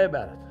we pray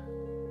about it.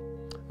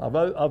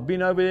 I've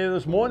been over there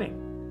this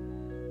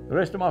morning. The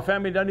rest of my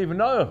family don't even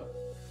know.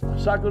 I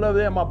cycled over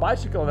there on my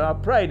bicycle and I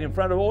prayed in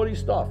front of all his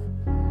staff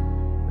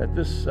that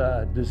this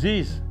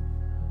disease,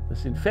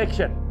 this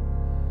infection,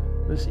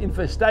 this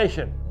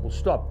infestation will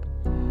stop.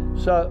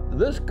 So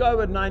this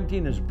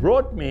COVID-19 has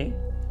brought me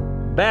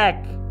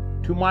back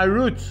to my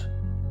roots.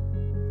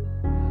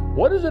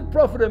 What does it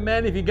profit a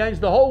man if he gains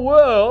the whole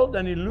world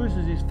and he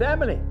loses his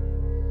family?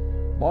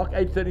 Mark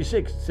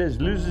 8:36 says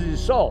loses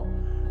his soul,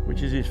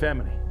 which is his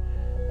family.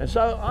 And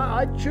so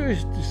I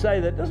choose to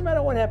say that it doesn't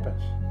matter what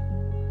happens.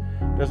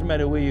 It doesn't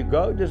matter where you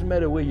go. It doesn't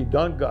matter where you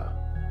don't go.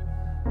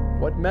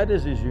 What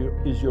matters is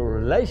your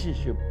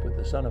relationship with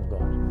the Son of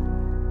God.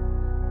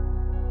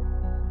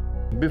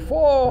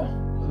 Before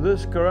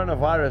this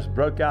coronavirus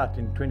broke out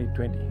in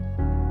 2020,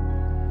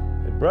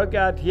 it broke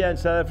out here in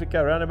South Africa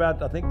around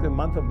about, I think, the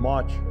month of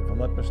March, if I'm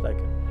not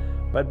mistaken.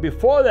 But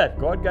before that,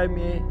 God gave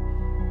me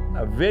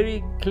a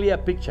very clear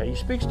picture. He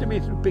speaks to me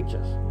through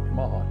pictures in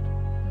my heart.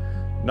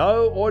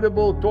 No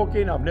audible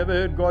talking. I've never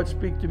heard God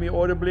speak to me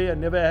audibly. I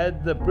never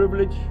had the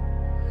privilege.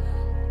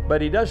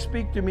 But He does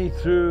speak to me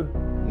through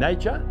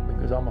nature,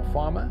 because I'm a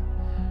farmer.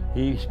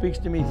 He speaks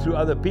to me through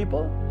other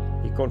people.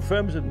 He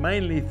confirms it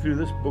mainly through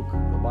this book,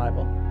 the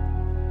Bible.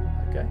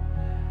 Okay?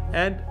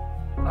 And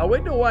I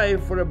went away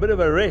for a bit of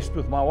a rest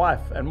with my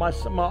wife. And my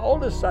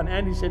oldest son,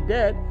 Andy, said,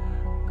 Dad,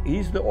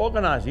 he's the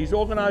organizer. He's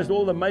organized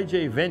all the major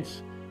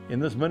events in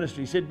this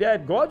ministry. He said,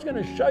 Dad, God's going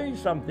to show you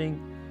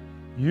something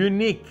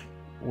unique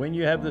when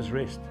you have this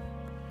rest.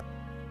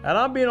 And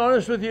I'm being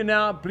honest with you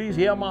now. Please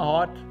hear my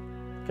heart.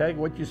 Okay,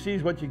 what you see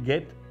is what you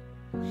get.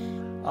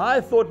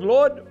 I thought,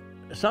 Lord,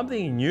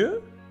 something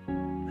new.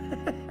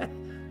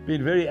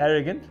 Being very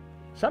arrogant.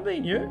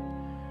 Something new.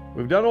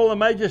 We've done all the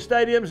major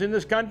stadiums in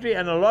this country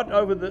and a lot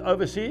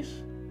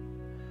overseas.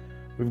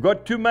 We've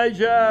got 2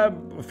 major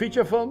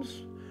feature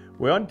films.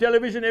 We're on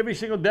television every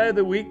single day of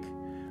the week.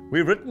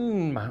 We've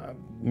written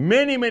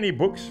many, many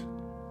books.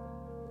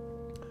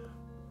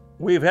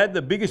 We've had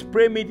the biggest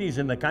prayer meetings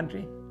in the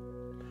country.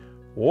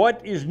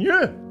 What is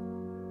new?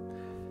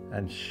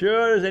 And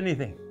sure as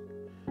anything,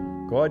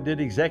 God did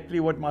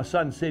exactly what my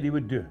son said He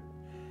would do.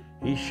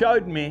 He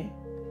showed me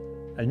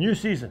a new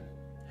season.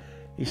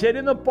 He said,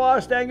 in the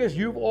past, Angus,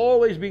 you've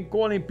always been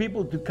calling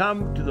people to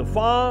come to the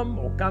farm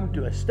or come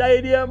to a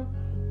stadium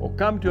or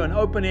come to an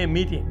open-air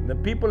meeting. The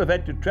people have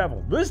had to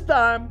travel. This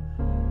time,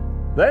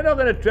 they're not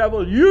going to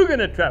travel, you're going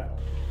to travel.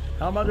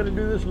 How am I going to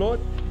do this, Lord?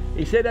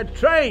 He said, a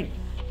train.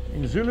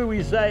 In Zulu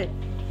we say,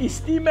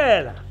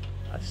 istimela,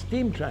 a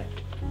steam train.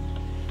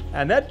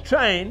 And that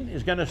train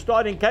is going to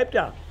start in Cape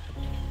Town.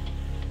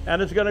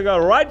 And it's going to go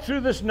right through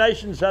this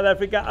nation, South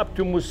Africa, up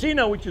to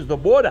Musina, which is the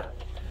border.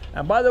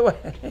 And by the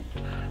way,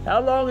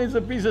 how long is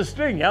a piece of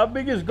string? How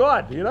big is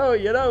God? You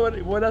know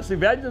what us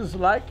evangelists are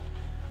like?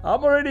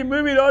 I'm already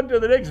moving on to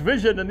the next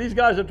vision, and these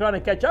guys are trying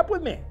to catch up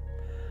with me.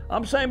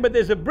 I'm saying, but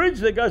there's a bridge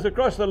that goes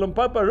across the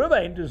Limpopo River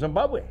into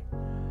Zimbabwe.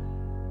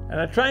 And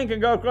a train can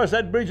go across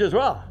that bridge as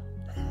well.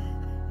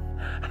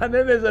 And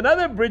then there's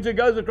another bridge that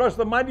goes across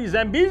the mighty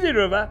Zambezi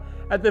River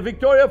at the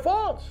Victoria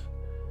Falls.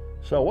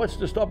 So what's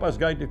to stop us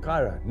going to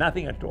Cairo?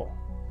 Nothing at all.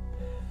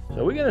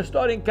 So we're going to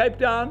start in Cape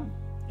Town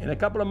in a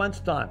couple of months'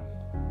 time.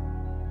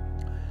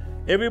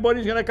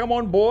 Everybody's going to come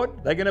on board.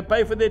 They're going to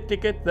pay for their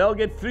ticket. They'll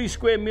get 3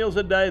 square meals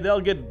a day. They'll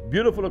get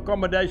beautiful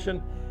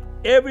accommodation.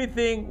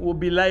 Everything will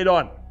be laid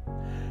on.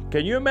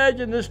 Can you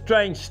imagine this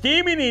train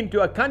steaming into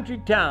a country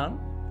town,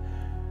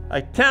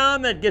 a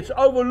town that gets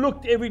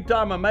overlooked every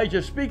time a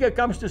major speaker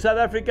comes to South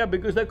Africa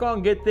because they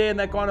can't get there and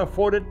they can't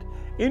afford it,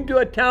 into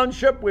a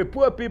township where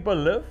poor people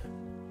live?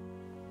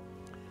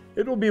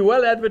 It will be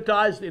well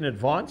advertised in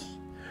advance.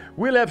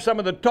 We'll have some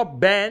of the top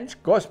bands,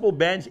 gospel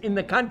bands in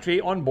the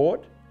country on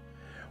board.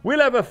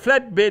 We'll have a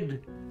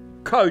flatbed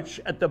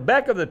coach at the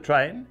back of the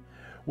train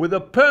with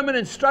a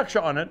permanent structure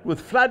on it with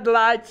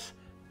floodlights,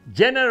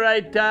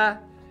 generator,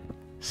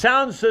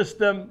 sound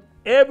system,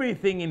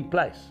 everything in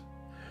place.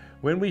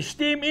 When we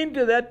steam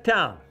into that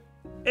town,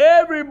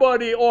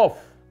 everybody off.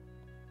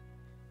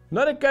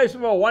 Not a case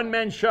of a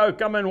one-man show,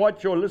 come and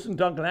watch or listen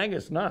to Uncle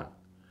Angus, no.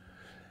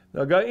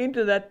 They'll go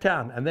into that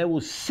town and they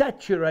will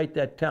saturate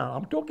that town.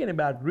 I'm talking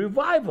about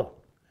revival.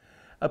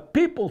 A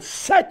people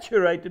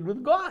saturated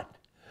with God.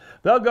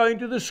 They'll go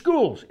into the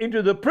schools,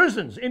 into the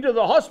prisons, into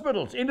the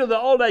hospitals, into the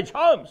old age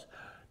homes,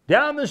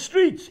 down the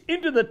streets,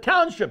 into the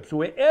townships,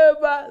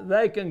 wherever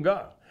they can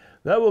go.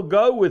 They will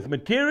go with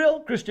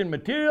material, Christian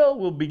material.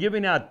 We'll be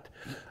giving out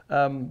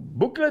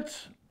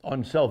booklets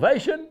on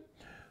salvation.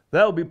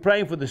 They'll be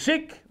praying for the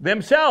sick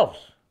themselves,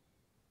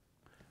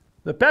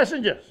 the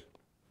passengers.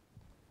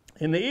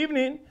 In the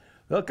evening,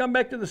 they'll come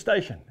back to the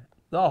station.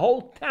 The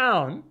whole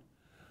town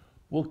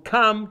will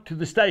come to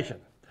the station.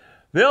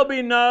 There'll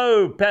be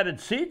no padded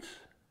seats.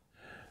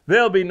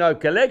 There'll be no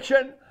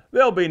collection.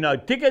 There'll be no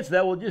tickets.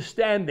 They will just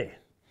stand there.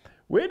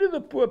 Where do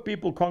the poor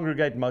people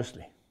congregate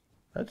mostly?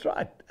 That's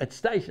right, at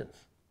stations,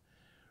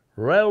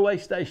 railway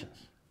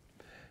stations.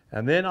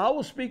 And then I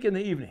will speak in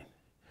the evening,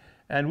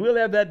 and we'll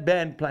have that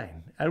band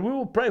playing, and we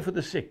will pray for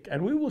the sick,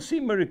 and we will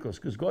see miracles,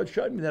 because God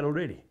showed me that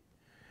already.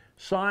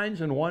 Signs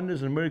and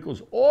wonders and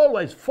miracles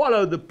always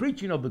follow the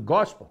preaching of the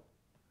gospel.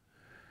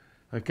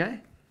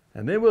 Okay?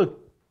 And then we'll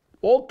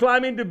all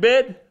climb into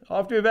bed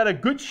after we've had a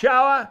good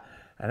shower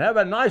and have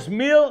a nice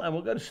meal, and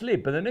we'll go to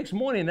sleep. And the next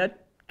morning,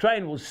 that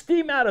train will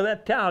steam out of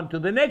that town to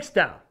the next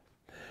town.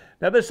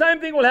 Now, the same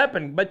thing will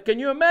happen, but can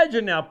you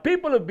imagine now?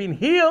 People have been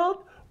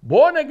healed,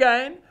 born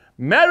again,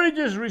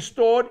 marriages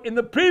restored in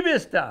the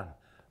previous town.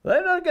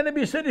 They're not going to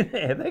be sitting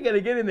there. They're going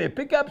to get in their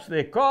pickups,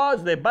 their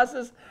cars, their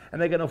buses,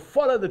 and they're going to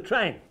follow the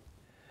train.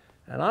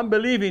 And I'm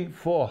believing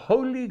for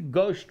Holy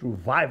Ghost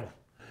revival.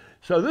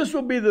 So this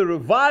will be the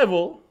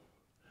revival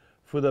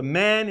for the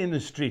man in the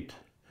street.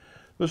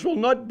 This will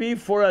not be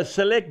for a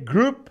select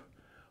group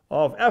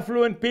of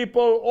affluent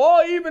people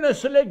or even a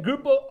select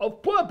group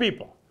of poor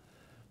people.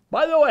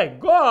 By the way,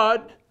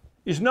 God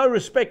is no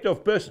respecter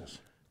of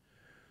persons.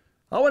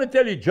 I want to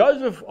tell you,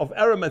 Joseph of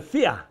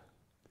Arimathea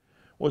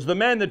was the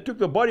man that took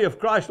the body of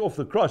Christ off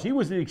the cross. He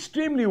was an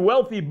extremely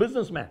wealthy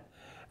businessman.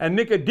 And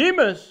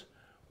Nicodemus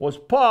was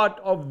part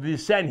of the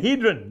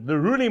Sanhedrin, the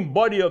ruling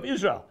body of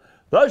Israel.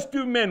 Those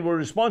two men were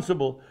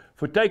responsible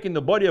for taking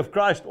the body of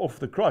Christ off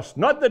the cross,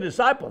 not the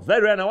disciples. They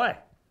ran away.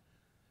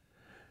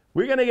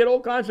 We're going to get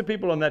all kinds of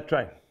people on that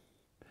train.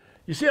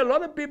 You see, a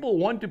lot of people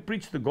want to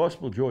preach the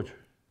gospel, George,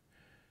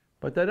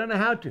 but they don't know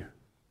how to.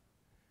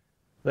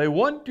 They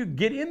want to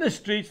get in the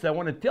streets. They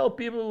want to tell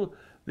people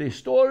their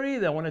story.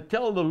 They want to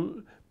tell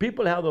the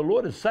people how the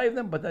Lord has saved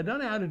them, but they don't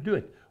know how to do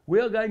it. We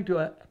are going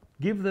to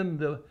give them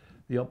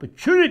the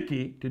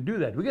opportunity to do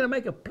that. We're going to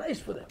make a place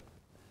for them.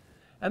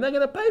 And they're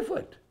going to pay for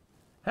it.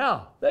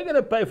 How? They're going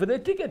to pay for their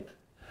ticket.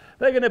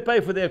 They're going to pay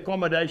for their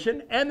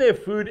accommodation and their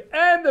food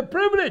and the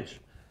privilege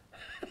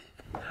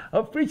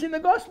of preaching the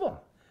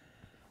gospel.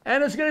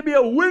 And it's going to be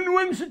a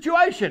win-win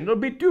situation. It'll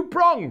be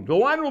two-pronged. The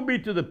one will be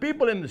to the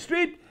people in the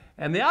street,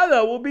 and the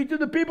other will be to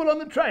the people on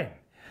the train.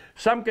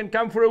 Some can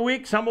come for a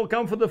week, some will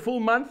come for the full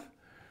month,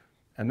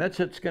 and that's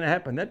what's going to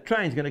happen. That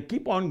train's going to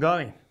keep on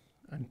going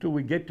until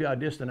we get to our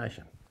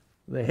destination.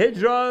 The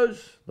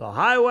hedgerows, the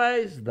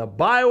highways, the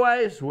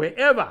byways,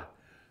 wherever,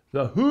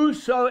 the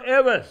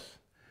whosoevers,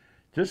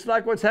 just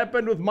like what's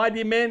happened with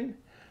Mighty Men,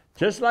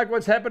 just like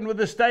what's happened with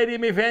the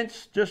stadium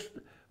events,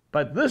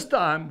 but this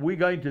time we're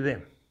going to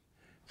them.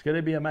 It's going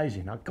to be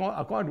amazing. I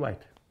can't wait.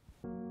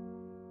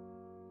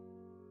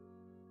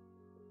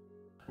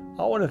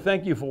 I want to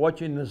thank you for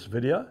watching this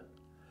video.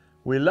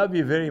 We love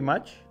you very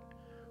much.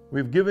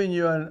 We've given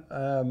you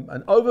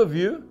an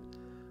overview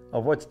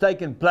of what's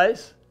taken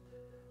place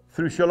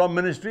through Shalom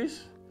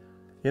Ministries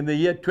in the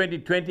year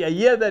 2020, a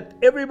year that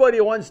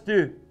everybody wants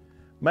to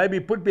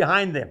maybe put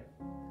behind them,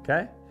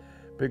 okay?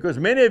 Because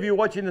many of you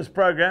watching this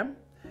program,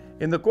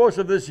 in the course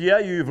of this year,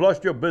 you've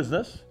lost your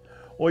business,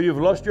 or you've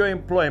lost your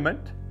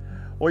employment,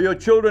 or your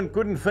children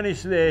couldn't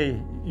finish their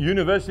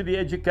university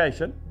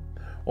education,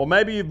 or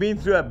maybe you've been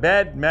through a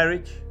bad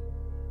marriage,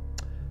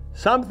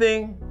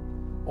 something,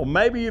 or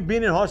maybe you've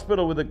been in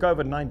hospital with the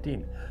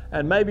COVID-19,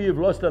 and maybe you've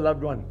lost a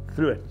loved one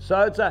through it.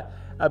 So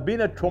it's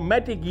been a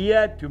traumatic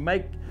year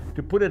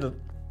to put it,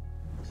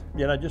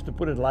 just to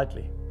put it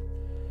lightly.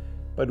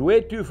 But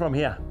where to from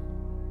here?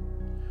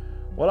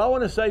 Well, I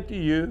want to say to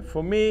you,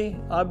 for me,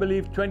 I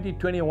believe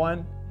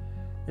 2021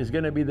 is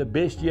going to be the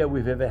best year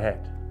we've ever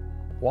had.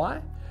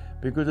 Why?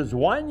 Because it's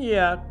 1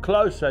 year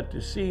closer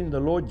to seeing the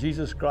Lord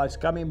Jesus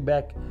Christ coming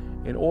back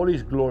in all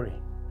His glory.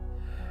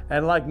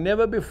 And like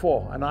never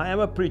before, and I am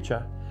a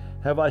preacher,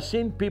 have I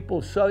seen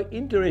people so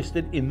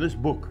interested in this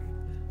book.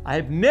 I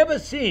have never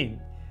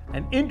seen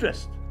an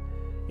interest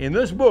in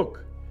this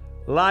book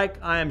like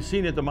I am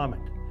seeing at the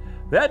moment.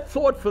 That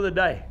thought for the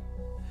day.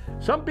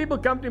 Some people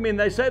come to me and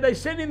they say they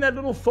send in that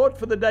little thought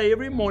for the day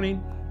every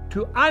morning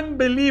to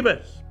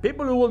unbelievers,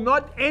 people who will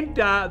not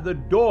enter the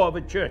door of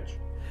a church.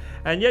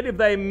 And yet if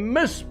they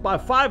miss by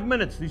 5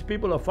 minutes, these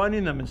people are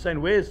phoning them and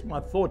saying, where's my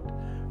thought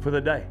for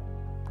the day?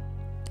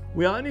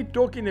 We are only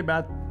talking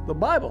about the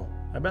Bible,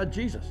 about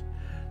Jesus.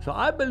 So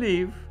I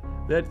believe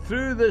that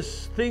through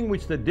this thing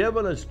which the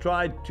devil has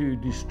tried to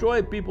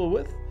destroy people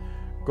with,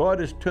 God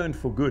has turned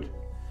for good.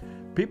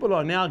 People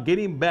are now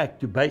getting back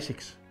to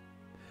basics.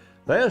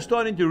 They are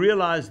starting to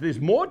realize there's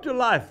more to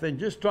life than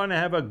just trying to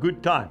have a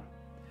good time.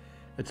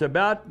 It's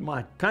about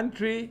my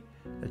country,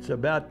 it's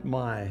about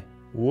my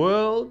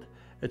world,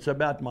 it's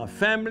about my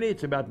family,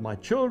 it's about my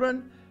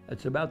children,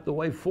 it's about the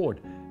way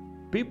forward.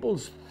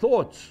 People's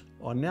thoughts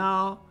are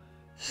now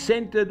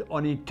centered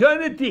on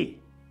eternity.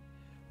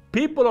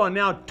 People are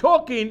now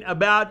talking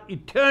about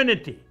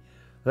eternity.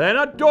 They're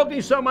not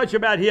talking so much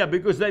about here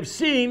because they've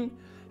seen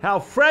how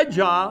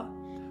fragile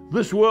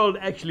this world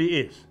actually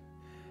is.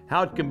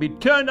 How it can be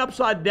turned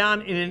upside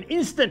down in an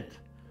instant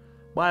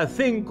by a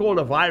thing called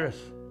a virus.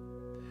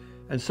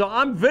 And so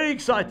I'm very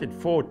excited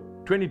for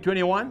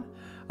 2021,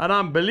 and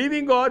I'm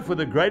believing God for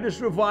the greatest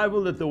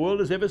revival that the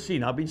world has ever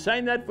seen. I've been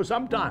saying that for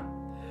some time,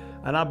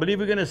 and I believe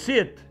we're going to see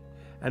it,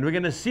 and we're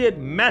going to see it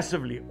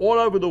massively all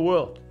over the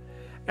world.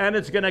 And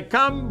it's going to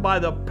come by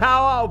the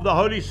power of the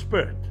Holy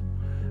Spirit.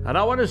 And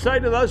I want to say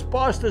to those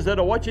pastors that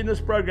are watching this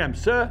program,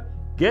 sir,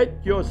 get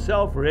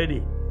yourself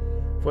ready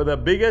for the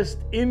biggest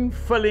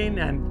infilling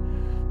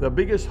and the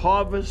biggest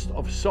harvest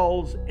of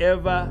souls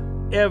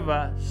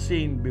ever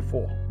seen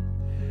before.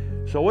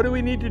 So what do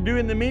we need to do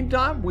in the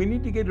meantime? We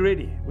need to get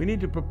ready. We need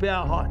to prepare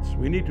our hearts.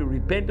 We need to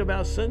repent of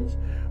our sins.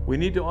 We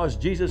need to ask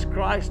Jesus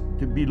Christ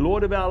to be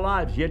Lord of our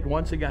lives yet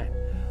once again.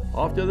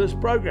 After this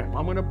program,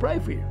 I'm going to pray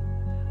for you.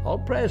 I'll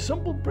pray a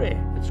simple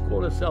prayer. It's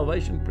called a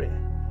salvation prayer.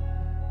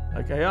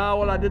 Okay,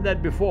 well, I did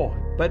that before.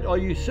 But are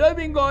you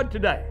serving God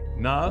today?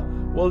 No.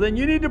 Well, then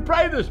you need to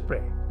pray this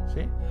prayer.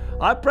 See?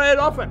 I pray it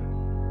often.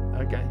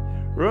 Okay.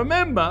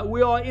 Remember,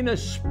 we are in a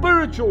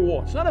spiritual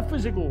war. It's not a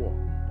physical war.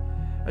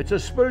 It's a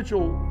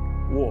spiritual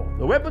war.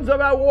 The weapons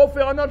of our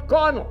warfare are not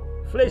carnal,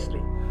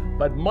 fleshly,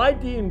 but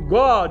mighty in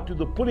God to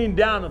the pulling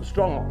down of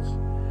strongholds.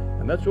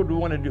 And that's what we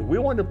want to do. We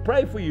want to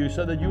pray for you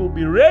so that you will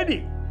be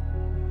ready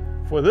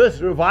for this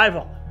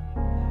revival.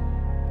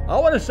 I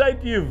want to say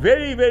to you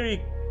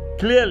very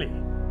clearly,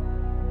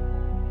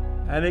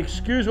 and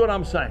excuse what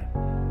I'm saying,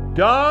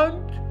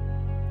 don't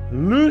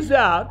lose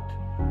out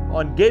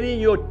on getting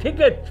your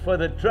ticket for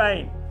the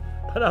train.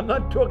 But I'm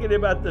not talking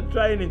about the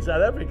train in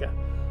South Africa.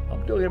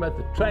 I'm talking about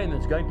the train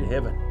that's going to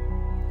heaven.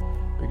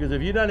 Because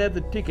if you don't have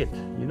the ticket,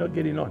 you're not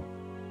getting on.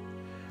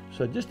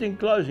 So just in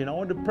closing, I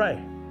want to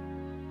pray.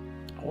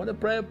 I want to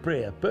pray a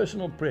prayer, a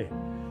personal prayer,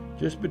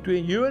 just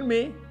between you and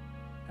me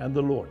and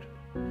the Lord.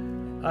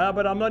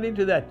 But I'm not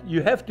into that.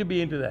 You have to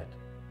be into that.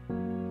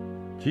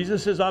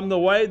 Jesus says, I'm the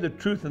way, the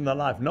truth, and the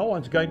life. No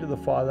one's going to the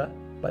Father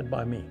but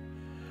by me.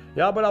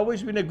 Yeah, but I've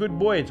always been a good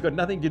boy. It's got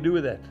nothing to do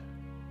with that.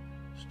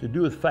 It's to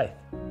do with faith.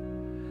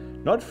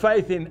 Not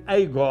faith in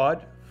a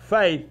God,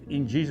 faith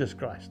in Jesus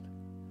Christ.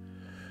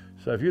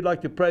 So if you'd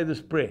like to pray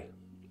this prayer,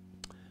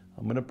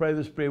 I'm going to pray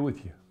this prayer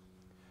with you.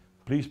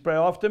 Please pray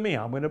after me.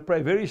 I'm going to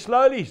pray very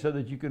slowly so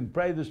that you can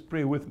pray this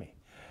prayer with me.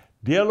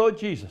 Dear Lord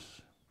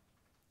Jesus,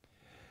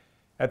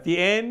 at the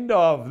end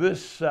of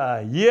this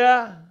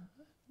year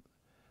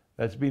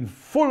that's been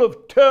full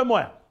of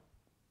turmoil,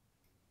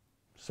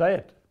 say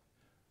it.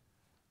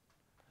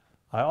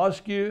 I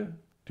ask you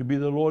to be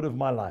the Lord of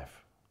my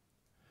life.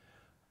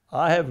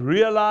 I have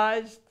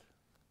realized,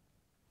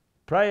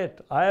 pray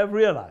it, I have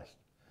realized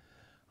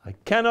I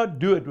cannot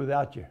do it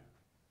without you.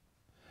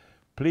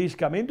 Please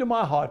come into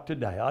my heart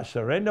today. I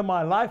surrender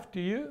my life to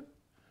you,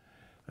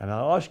 and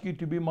I ask you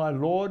to be my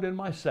Lord and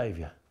my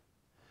Savior.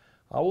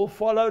 I will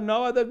follow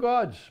no other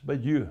gods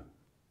but you.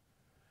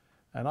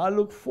 And I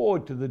look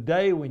forward to the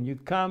day when you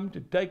come to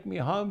take me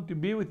home to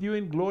be with you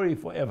in glory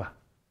forever.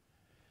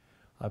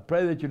 I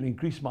pray that you'll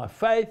increase my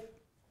faith,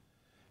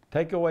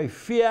 take away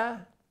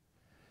fear,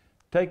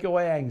 take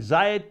away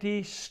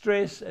anxiety,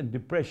 stress, and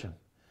depression,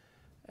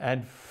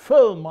 and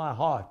fill my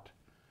heart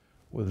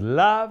with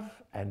love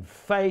and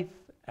faith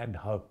and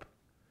hope.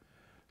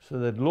 So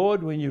that,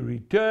 Lord, when you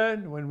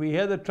return, when we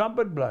hear the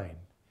trumpet blowing,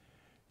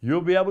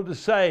 you'll be able to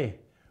say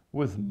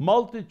with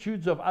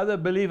multitudes of other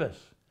believers,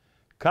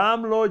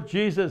 come, Lord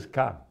Jesus,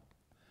 come.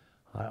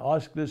 I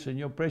ask this in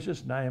your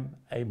precious name.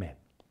 Amen.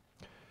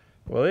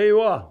 Well, there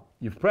you are.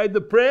 You've prayed the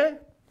prayer,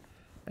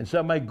 and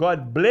so may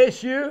God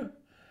bless you,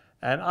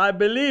 and I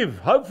believe,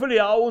 hopefully,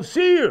 I will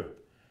see you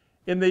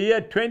in the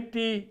year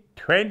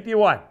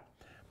 2021.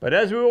 But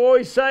as we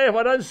always say, if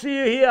I don't see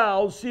you here,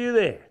 I'll see you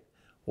there.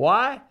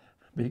 Why?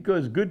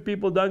 Because good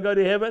people don't go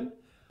to heaven,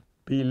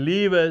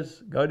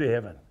 believers go to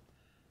heaven.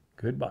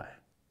 Goodbye.